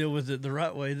better to deal with it the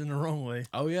right way than the wrong way.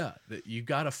 Oh yeah, you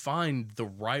got to find the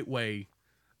right way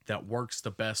that works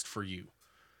the best for you.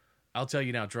 I'll tell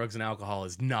you now, drugs and alcohol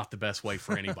is not the best way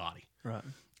for anybody. Right.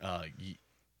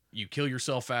 You kill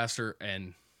yourself faster,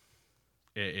 and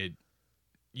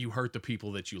you hurt the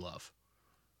people that you love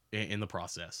in the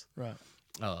process. Right.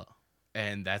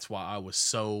 And that's why I was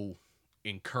so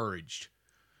encouraged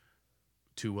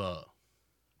to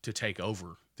take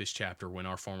over this chapter when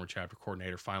our former chapter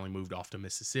coordinator finally moved off to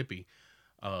Mississippi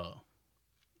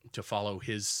to follow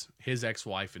his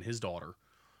ex-wife and his daughter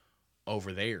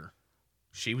over there.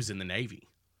 She was in the Navy.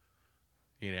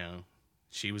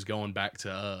 She was going back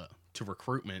to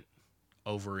recruitment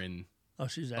over in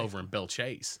She's Belle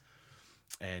Chase.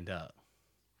 And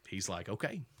he's like,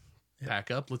 okay,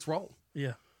 pack up, let's roll.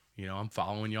 Yeah. I'm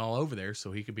following y'all over there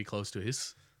so he could be close to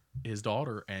his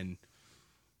daughter. And,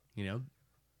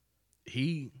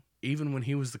 he, even when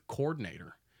he was the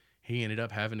coordinator, he ended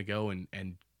up having to go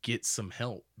and get some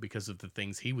help because of the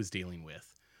things he was dealing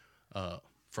with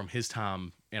from his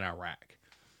time in Iraq.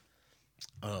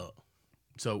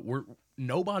 So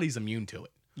nobody's immune to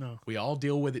it. No. We all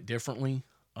deal with it differently.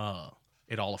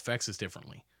 It all affects us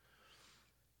differently.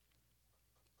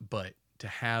 But to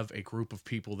have a group of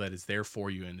people that is there for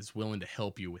you and is willing to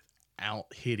help you without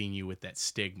hitting you with that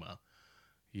stigma,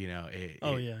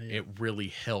 it really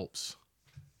helps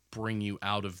bring you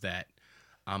out of that.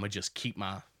 I'm gonna just keep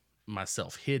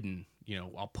myself hidden.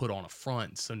 I'll put on a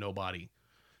front so nobody.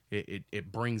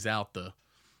 It brings out the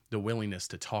willingness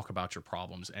to talk about your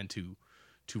problems and to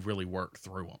really work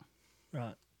through them.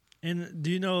 Right. And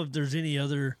do you know if there's any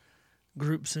other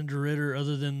groups in DeRidder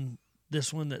other than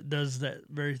this one that does that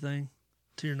very thing,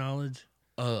 to your knowledge?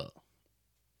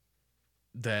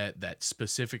 That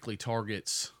specifically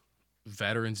targets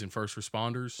veterans and first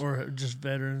responders, or just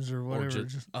veterans or whatever,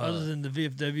 just other than the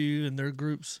VFW and their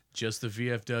groups? Just the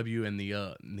VFW and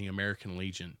the American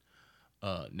Legion.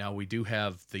 Now we do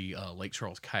have the Lake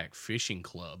Charles Kayak Fishing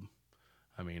Club.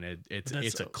 I mean,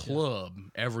 it's a club. Yeah.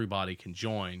 Everybody can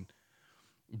join,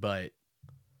 but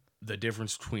the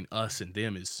difference between us and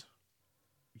them is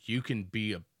you can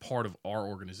be a part of our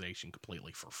organization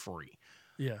completely for free.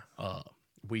 Yeah.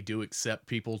 We do accept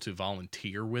people to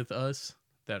volunteer with us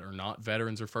that are not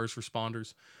veterans or first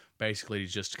responders, basically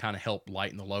to just kind of help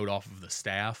lighten the load off of the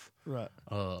staff. Right.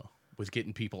 With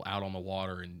getting people out on the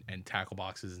water and tackle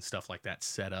boxes and stuff like that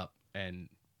set up and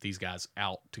these guys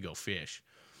out to go fish.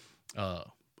 A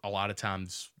lot of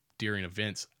times during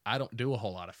events, I don't do a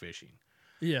whole lot of fishing.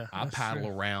 Yeah. I paddle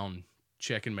around,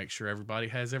 check and make sure everybody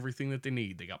has everything that they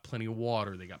need. They got plenty of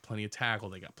water. They got plenty of tackle.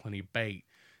 They got plenty of bait,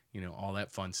 all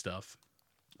that fun stuff.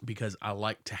 Because I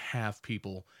like to have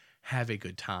people have a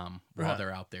good time while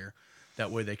they're out there.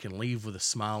 That way they can leave with a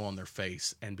smile on their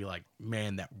face and be like,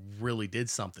 man, that really did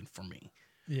something for me.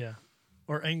 Yeah.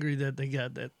 Or angry that they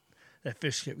got that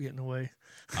fish kept getting away.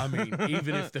 I mean,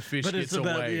 even if the fish gets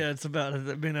away. Yeah, it's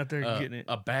about being out there and getting it.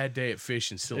 A bad day at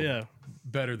fishing still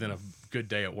better than a good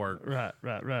day at work.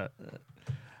 Right.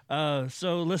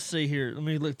 So let's see here. Let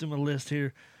me look through my list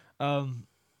here.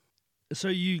 So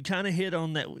you kind of hit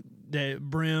on that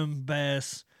brim,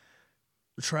 bass,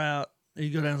 trout. You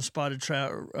go down spotted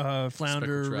trout,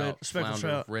 flounder, speckled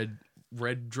trout,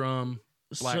 red drum,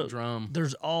 black drum.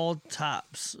 There's all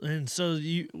types, and so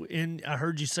I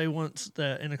heard you say once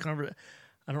that in a conversation,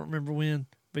 I don't remember when,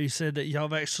 but you said that y'all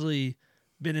have actually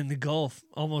been in the Gulf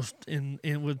almost in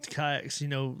with kayaks,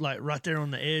 like right there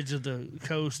on the edge of the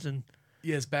coast. And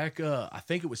yes, back I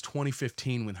think it was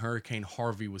 2015 when Hurricane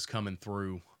Harvey was coming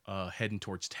through, heading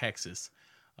towards Texas.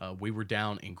 We were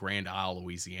down in Grand Isle,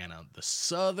 Louisiana, the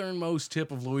southernmost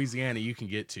tip of Louisiana you can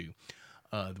get to.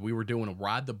 We were doing a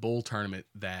Ride the Bull tournament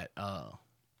that,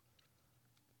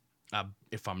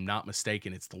 if I'm not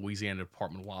mistaken, it's the Louisiana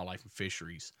Department of Wildlife and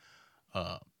Fisheries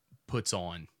puts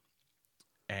on.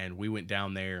 And we went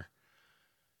down there.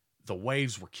 The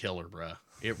waves were killer, bruh.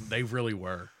 They really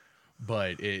were.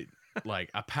 But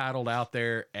I paddled out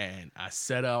there and I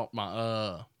set out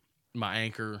my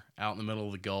anchor out in the middle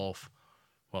of the Gulf.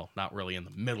 Well, not really in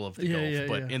the middle of the Gulf,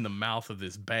 but in the mouth of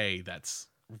this bay that's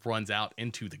runs out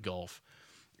into the Gulf.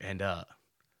 And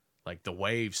the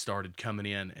waves started coming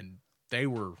in and they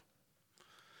were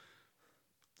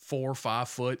 4 or 5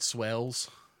 foot swells.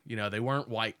 They weren't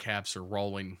white caps or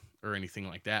rolling or anything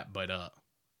like that, but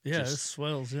it's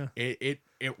swells, yeah. It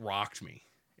rocked me.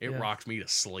 It rocked me to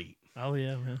sleep. Oh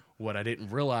yeah, man. What I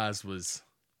didn't realize was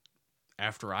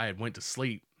after I had went to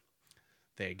sleep,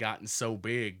 they had gotten so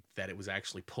big that it was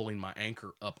actually pulling my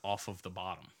anchor up off of the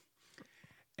bottom.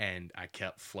 And I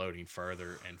kept floating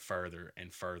further and further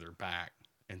and further back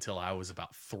until I was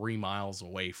about 3 miles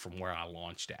away from where I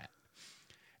launched at.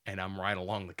 And I'm right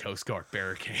along the Coast Guard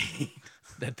barricade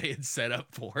that they had set up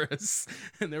for us.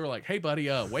 And they were like, "Hey, buddy,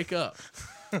 wake up."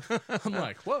 I'm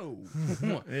like, "Whoa."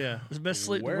 Yeah. It's the best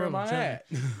sleep Where in the world. am I at?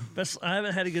 I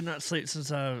haven't had a good night's sleep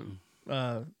since I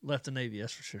left the Navy,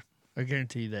 that's for sure. I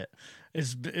guarantee you that.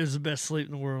 It was the best sleep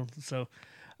in the world. So,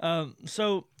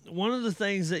 so one of the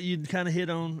things that you kind of hit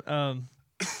on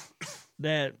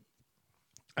that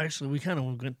actually we kind of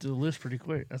went through the list pretty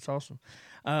quick. That's awesome.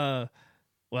 Well,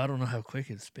 I don't know how quick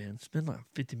it's been. It's been like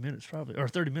 50 minutes probably, or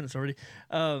 30 minutes already.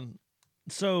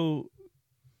 So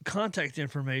contact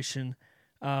information.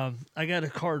 I got a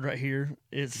card right here.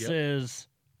 It says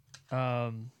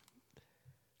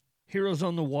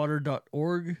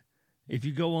heroesonthewater.org. If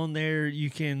you go on there, you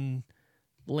can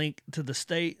link to the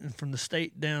state, and from the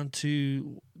state down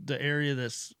to the area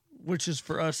which is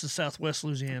for us is Southwest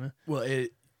Louisiana. Well,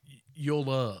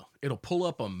 it'll pull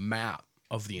up a map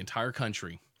of the entire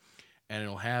country, and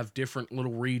it'll have different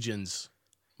little regions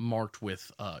marked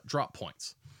with drop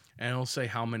points, and it'll say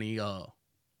how many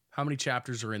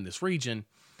chapters are in this region.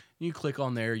 You click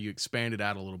on there, you expand it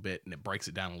out a little bit, and it breaks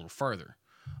it down a little further.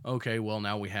 Okay, well,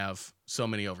 now we have so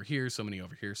many over here, so many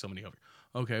over here, so many over here.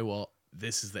 Okay, well,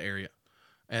 this is the area.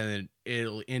 And then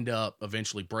it'll end up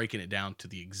eventually breaking it down to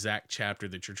the exact chapter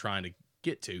that you're trying to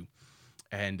get to.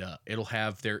 And it'll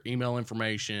have their email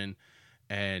information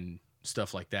and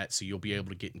stuff like that. So you'll be able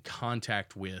to get in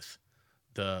contact with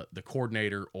the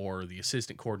coordinator or the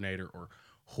assistant coordinator or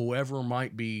whoever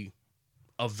might be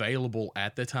available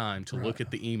at the time to look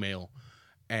at the email,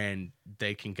 and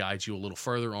they can guide you a little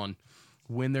further on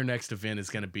when their next event is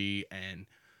going to be and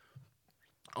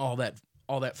all that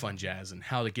fun jazz, and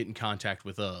how to get in contact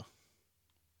with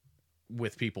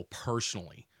people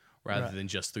personally rather than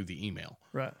just through the email.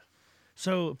 Right.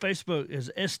 So Facebook is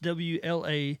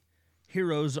SWLA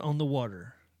Heroes on the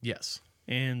Water. Yes.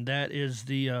 And that is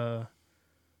the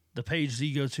page that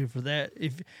you go to for that.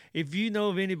 If you know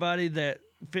of anybody that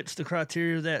fits the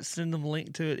criteria of that, send them a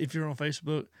link to it if you're on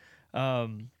Facebook.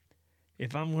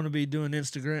 If I'm going to be doing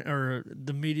Instagram or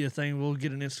the media thing, we'll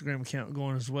get an Instagram account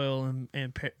going as well,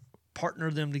 and partner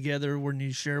them together. When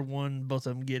you share one, both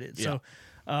of them get it. Yeah.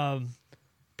 So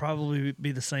probably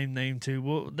be the same name too.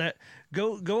 Well,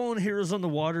 go on Heroes on the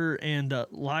Water and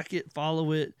like it,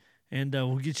 follow it, and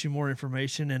we'll get you more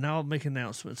information. And I'll make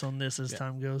announcements on this as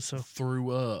time goes. So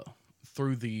through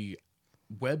the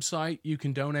website, you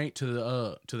can donate to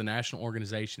the national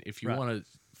organization. If you want to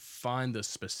find the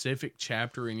specific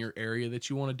chapter in your area that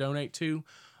you want to donate to,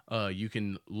 you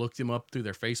can look them up through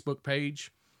their Facebook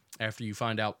page. After you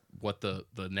find out what the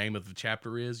name of the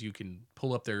chapter is, you can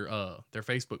pull up their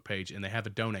Facebook page, and they have a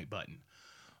donate button.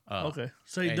 Okay,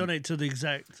 so you donate to the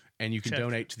exact, and you can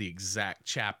donate to the exact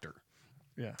chapter.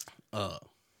 Yeah.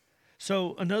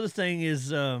 So another thing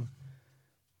is, a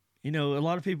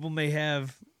lot of people may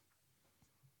have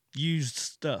used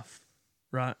stuff,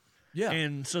 right? Yeah.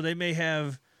 And so they may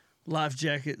have life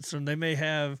jackets, and they may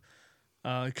have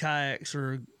kayaks,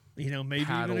 or maybe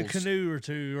paddles. even a canoe or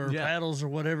two, or paddles or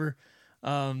whatever.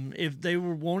 If they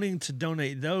were wanting to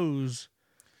donate those,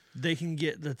 they can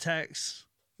get the tax.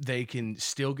 They can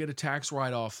still get a tax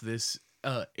write-off. This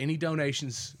any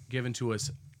donations given to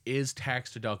us is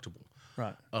tax deductible.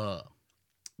 Right.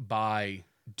 By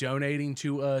donating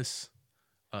to us,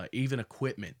 even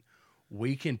equipment,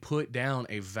 we can put down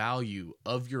a value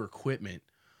of your equipment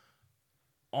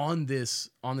on this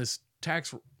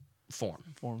tax form.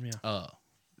 Yeah.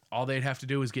 All they'd have to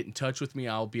do is get in touch with me.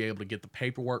 I'll be able to get the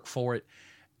paperwork for it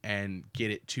and get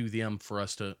it to them for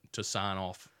us to sign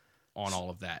off on all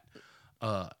of that.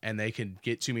 And they can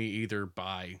get to me either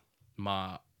by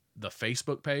the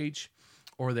Facebook page,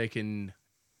 or they can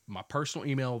my personal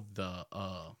email, the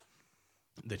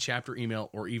chapter email,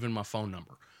 or even my phone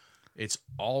number. It's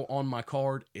all on my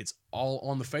card. It's all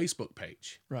on the Facebook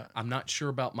page. Right. I'm not sure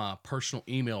about my personal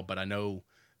email, but I know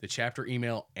the chapter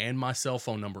email and my cell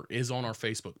phone number is on our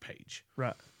Facebook page.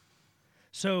 Right.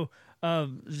 So,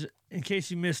 in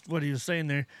case you missed what he was saying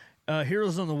there,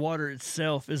 Heroes on the Water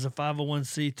itself is a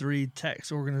 501c3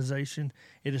 tax organization.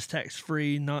 It is tax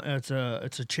free. It's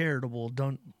a charitable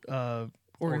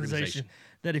organization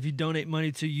that if you donate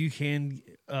money to, you can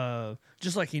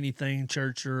just like anything,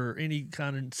 church or any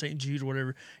kind of St. Jude or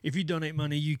whatever. If you donate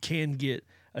money, you can get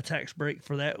a tax break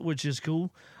for that, which is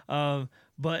cool.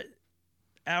 But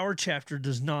our chapter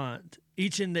does not.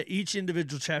 Each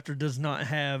individual chapter does not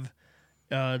have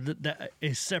that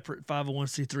a separate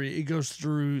 501c3. It goes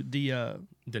through the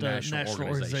national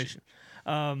organization.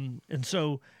 And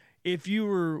so if you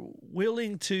were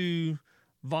willing to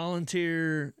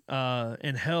volunteer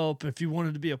and help, if you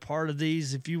wanted to be a part of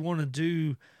these, if you want to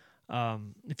do,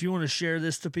 if you want to share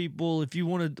this to people, if you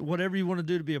want to, whatever you want to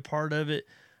do to be a part of it,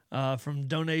 from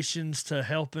donations to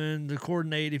helping to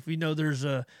coordinate, if we know there's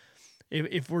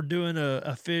if we're doing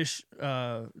a fish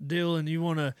deal and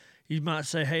you might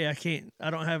say, hey, I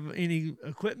don't have any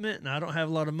equipment and I don't have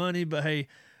a lot of money, but hey,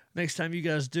 next time you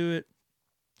guys do it,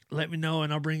 let me know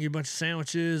and I'll bring you a bunch of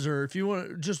sandwiches, or if you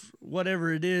want just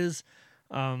whatever it is.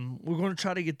 We're going to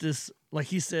try to get this, like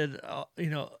he said,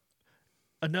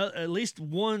 at least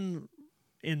one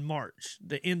in March,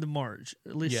 the end of March,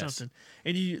 at least something.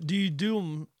 And do you do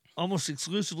them almost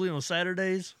exclusively on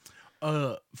Saturdays?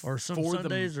 Or some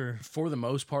Sundays, or for the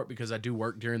most part, because I do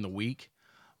work during the week.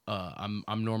 I'm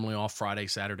normally off Friday,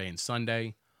 Saturday, and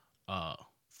Sunday.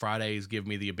 Fridays give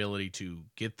me the ability to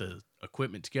get the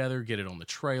equipment together, get it on the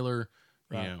trailer,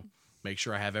 right. Make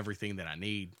sure I have everything that I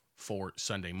need for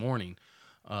Sunday morning,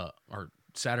 or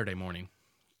Saturday morning,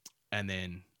 and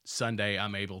then Sunday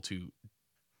I'm able to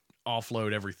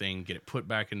offload everything, get it put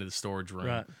back into the storage room,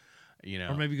 right.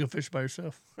 Or maybe go fish by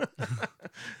yourself.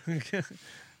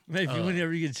 Maybe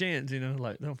whenever you get a chance,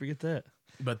 don't forget that.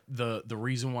 But the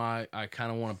reason why I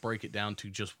kind of want to break it down to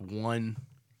just one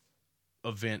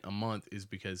event a month is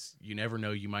because you never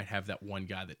know, you might have that one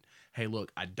guy that, hey,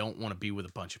 look, I don't want to be with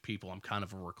a bunch of people. I'm kind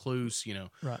of a recluse,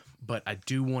 right. But I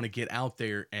do want to get out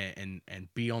there and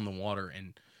be on the water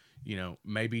and,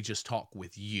 maybe just talk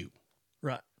with you.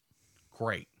 Right.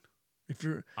 Great.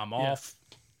 I'm yeah. off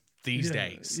these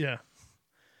days. Yeah.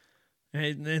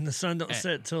 And the sun don't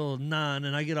set till 9,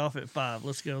 and I get off at 5.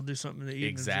 Let's go do something in the evening.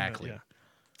 Exactly.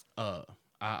 Yeah.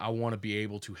 I want to be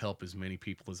able to help as many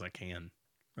people as I can.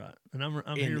 Right. And I'm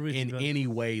here with you in any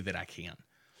way that I can.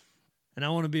 And I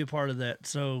want to be a part of that.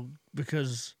 So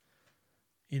because,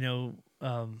 a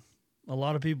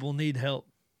lot of people need help,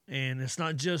 and it's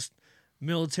not just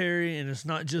military, and it's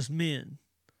not just men.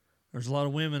 There's a lot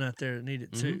of women out there that need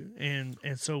it too. And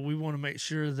so we want to make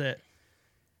sure that,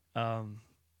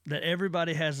 that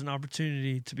everybody has an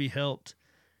opportunity to be helped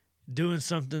doing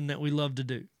something that we love to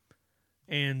do.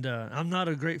 And I'm not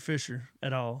a great fisher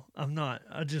at all. I'm not.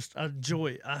 I enjoy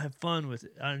it. I have fun with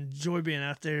it. I enjoy being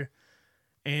out there.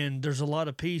 And there's a lot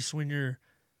of peace when you're,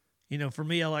 for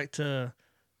me, I like to,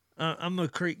 I'm a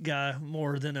creek guy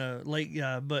more than a lake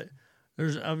guy, but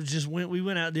we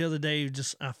went out the other day,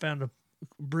 I found a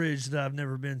bridge that I've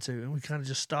never been to, and we kind of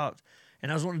just stopped.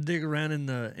 And I was wanting to dig around in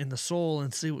the soil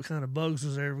and see what kind of bugs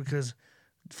was there, because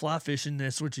fly fishing,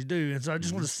 that's what you do. And so I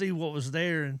just wanted to see what was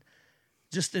there, and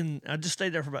I just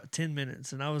stayed there for about 10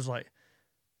 minutes, and I was like,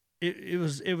 it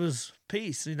was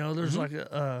peace. There's like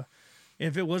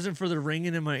if it wasn't for the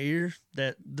ringing in my ear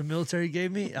that the military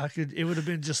gave me, it would have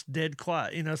been just dead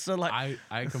quiet. So like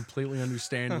I completely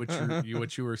understand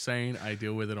what you were saying. I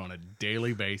deal with it on a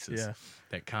daily basis. Yeah.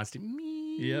 That constant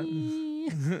me. Yeah.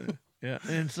 Yeah.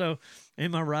 And so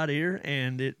in my right ear,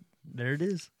 and there it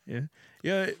is. Yeah.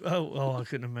 Yeah. Oh, I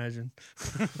couldn't imagine.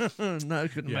 No, I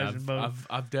couldn't imagine both.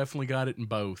 I've definitely got it in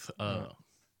both.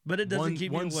 But it doesn't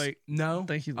keep me awake. No.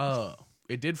 Thank you.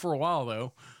 It did for a while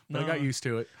though, but I got used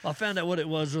to it. I found out what it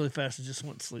was really fast and just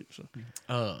went to sleep. So.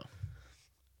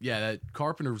 Yeah, that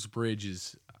Carpenter's Bridge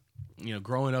is,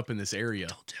 growing up in this area.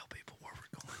 Don't tell people where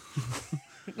we're going.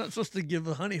 You're not supposed to give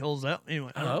the honey holes out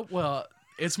anyway. Well,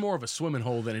 it's more of a swimming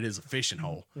hole than it is a fishing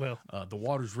hole. Well, the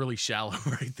water's really shallow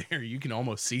right there. You can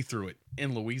almost see through it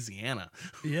in Louisiana.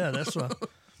 Yeah, that's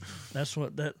that's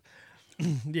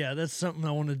something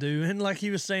I want to do. And like he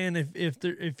was saying,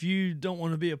 if you don't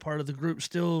want to be a part of the group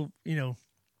still,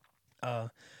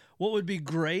 what would be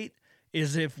great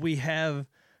is if we have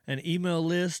an email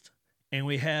list and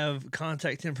we have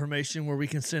contact information where we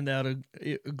can send out a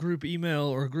group email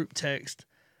or a group text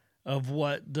of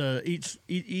what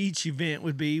each event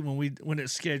would be when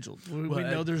it's scheduled. We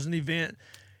know there's an event.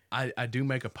 I do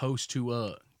make a post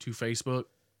to Facebook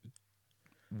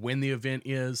when the event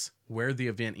is, where the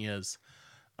event is,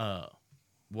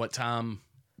 what time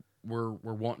we're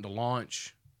wanting to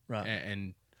launch, right,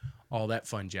 and all that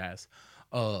fun jazz.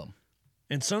 And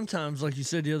sometimes, like you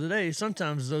said the other day,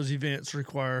 sometimes those events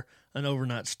require an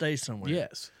overnight stay somewhere.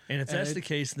 Yes, and if that's the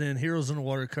case, then Heroes in the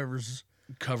Water covers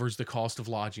the cost of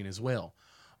lodging as well.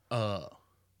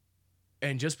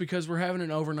 And just because we're having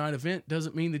an overnight event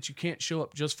doesn't mean that you can't show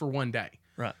up just for one day.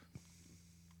 Right.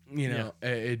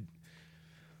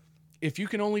 If you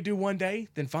can only do one day,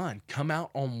 then fine. Come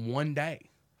out on one day.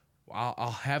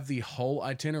 I'll have the whole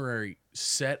itinerary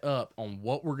set up on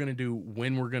what we're going to do,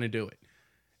 when we're going to do it.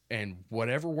 and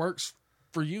whatever works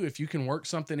for you. If you can work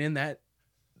something in that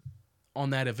on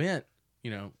that event,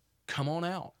 come on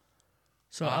out.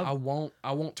 So I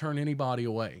won't turn anybody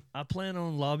away. I plan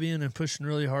on lobbying and pushing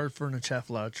really hard for an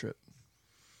Atchafalaya trip,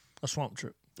 a swamp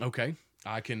trip. Okay,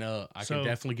 I can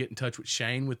definitely get in touch with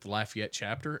Shane with the Lafayette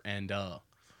chapter and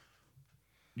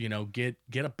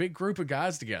get a big group of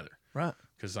guys together. Right.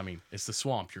 Because it's the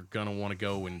swamp. You're gonna want to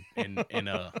go in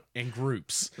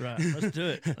groups. Right. Let's do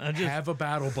it. Have a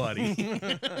battle buddy.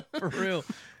 For real.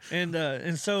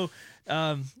 And so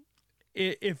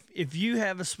if you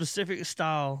have a specific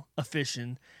style of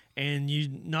fishing and you're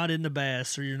not into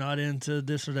bass or you're not into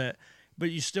this or that,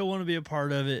 but you still want to be a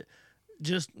part of it,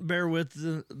 just bear with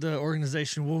the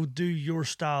organization. We'll do your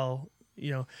style,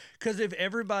 because if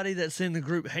everybody that's in the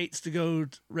group hates to go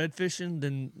red fishing,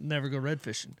 then never go red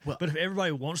fishing. Well, but if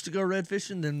everybody wants to go red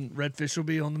fishing, then redfish will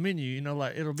be on the menu,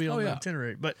 like it'll be on the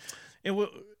itinerary. But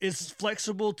it's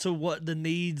flexible to what the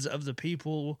needs of the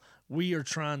people we are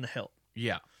trying to help.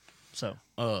 Yeah. So,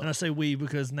 and I say we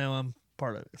because now I'm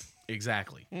part of it.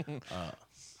 Exactly.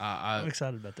 I'm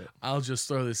excited about that. I'll just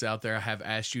throw this out there. I have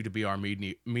asked you to be our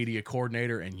media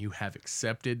coordinator, and you have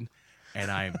accepted. And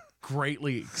I'm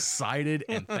greatly excited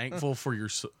and thankful for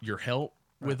your help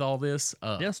with all this.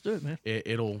 Let's do it, man.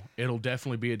 It'll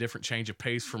definitely be a different change of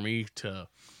pace for me to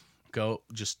go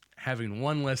just having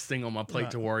one less thing on my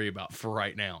plate to worry about for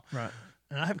right now. Right.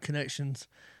 And I have connections,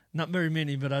 not very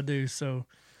many, but I do. So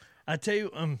I tell you,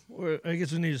 I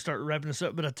guess we need to start wrapping this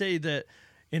up, but I tell you that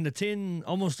in the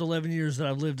almost 11 years that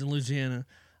I've lived in Louisiana,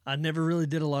 I never really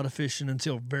did a lot of fishing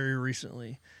until very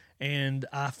recently. And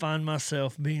I find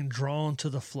myself being drawn to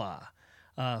the fly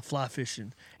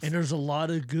fishing. And there's a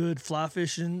lot of good fly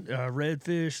fishing,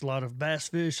 redfish, a lot of bass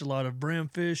fish, a lot of brim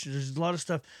fish. There's a lot of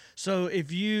stuff. So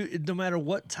no matter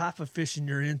what type of fishing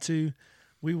you're into,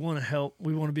 we want to help.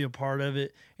 We want to be a part of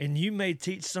it. And you may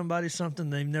teach somebody something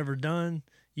they've never done.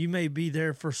 You may be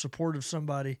there for support of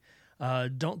somebody.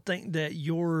 Don't think that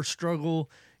your struggle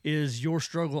is your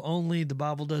struggle only. The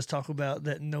Bible does talk about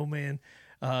that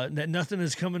that nothing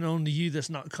is coming on to you that's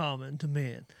not common to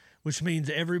man, which means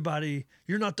everybody,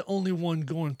 you're not the only one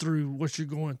going through what you're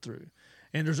going through.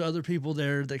 And there's other people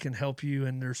there that can help you.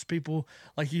 And there's people,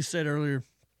 like you said earlier,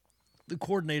 the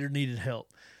coordinator needed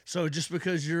help. So just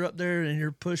because you're up there and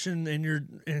you're pushing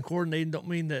and coordinating don't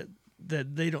mean that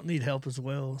they don't need help as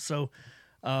well. So,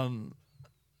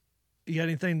 you got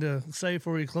anything to say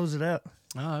before we close it out?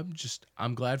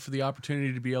 I'm glad for the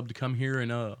opportunity to be able to come here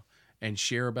and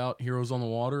share about Heroes on the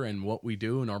Water and what we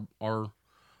do and our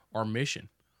mission.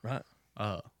 Right.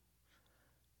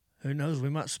 Who knows? We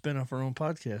might spin off our own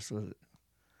podcast with it.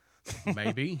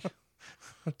 Maybe.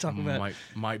 Talk about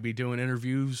might be doing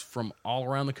interviews from all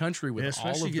around the country with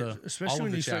especially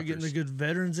when you start getting the good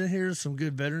veterans in here, some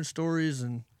good veteran stories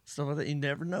and stuff like that. You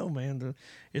never know, man.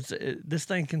 This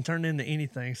thing can turn into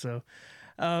anything. So,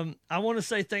 I want to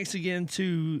say thanks again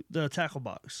to the Tackle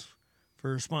Box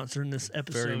for sponsoring this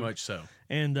episode. Very much so.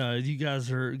 And you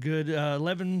guys are good.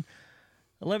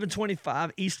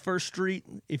 1125 East First Street.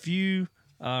 If you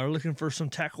are looking for some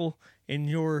tackle in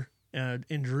your in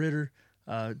DeRidder,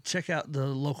 check out the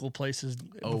local places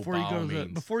before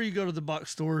you go to the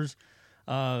box stores.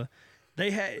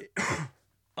 They have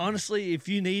honestly, if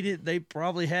you need it, they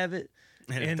probably have it.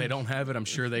 And if they don't have it, I'm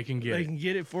sure they can get it. They can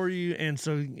get it for you. And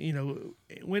so,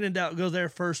 when in doubt, go there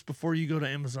first before you go to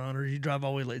Amazon or you drive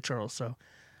all the way to Lake Charles. So,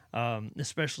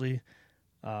 especially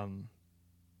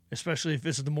if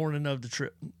it's the morning of the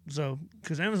trip. So,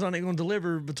 because Amazon ain't going to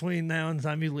deliver between now and the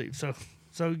time you leave.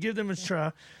 So give them a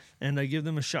try and give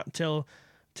them a shot. Tell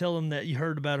them that you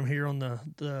heard about them here on the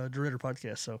DeRidder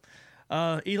podcast. So,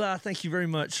 Eli, thank you very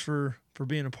much for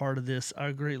being a part of this.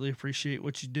 I greatly appreciate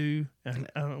what you do. And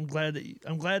I'm glad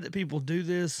that people do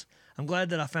this. I'm glad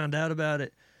that I found out about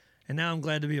it, and now I'm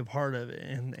glad to be a part of it.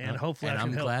 And hopefully,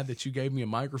 I'm glad that you gave me a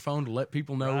microphone to let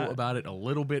people know about it a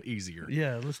little bit easier.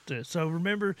 Yeah, let's do it. So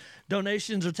remember,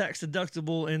 donations are tax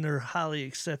deductible and they're highly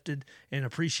accepted and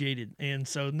appreciated. And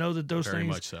so know that those very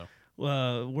things much so.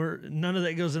 None of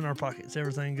that goes in our pockets.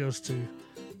 Everything goes to.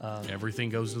 Everything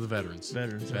goes to the veterans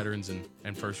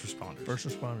and first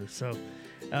responders. So,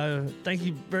 thank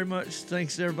you very much.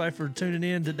 Thanks to everybody for tuning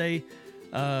in today.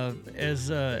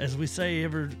 As we say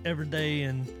every day,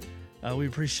 and I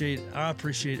appreciate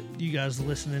you guys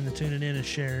listening and tuning in and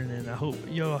sharing. And I hope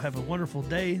you all have a wonderful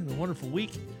day and a wonderful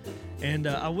week. And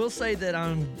I will say that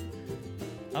I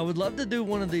would love to do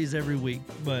one of these every week,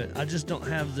 but I just don't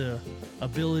have the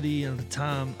ability and the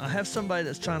time. I have somebody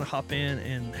that's trying to hop in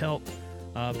and help.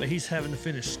 But he's having to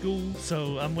finish school,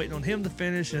 so I'm waiting on him to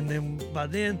finish, and then by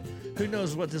then, who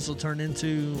knows what this will turn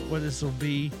into, what this will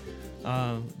be.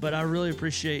 But I really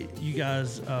appreciate you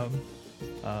guys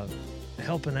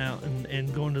helping out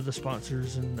and going to the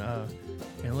sponsors and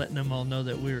letting them all know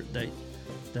that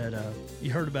that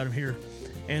you heard about them here.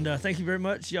 And thank you very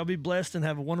much. Y'all be blessed and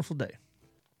have a wonderful day.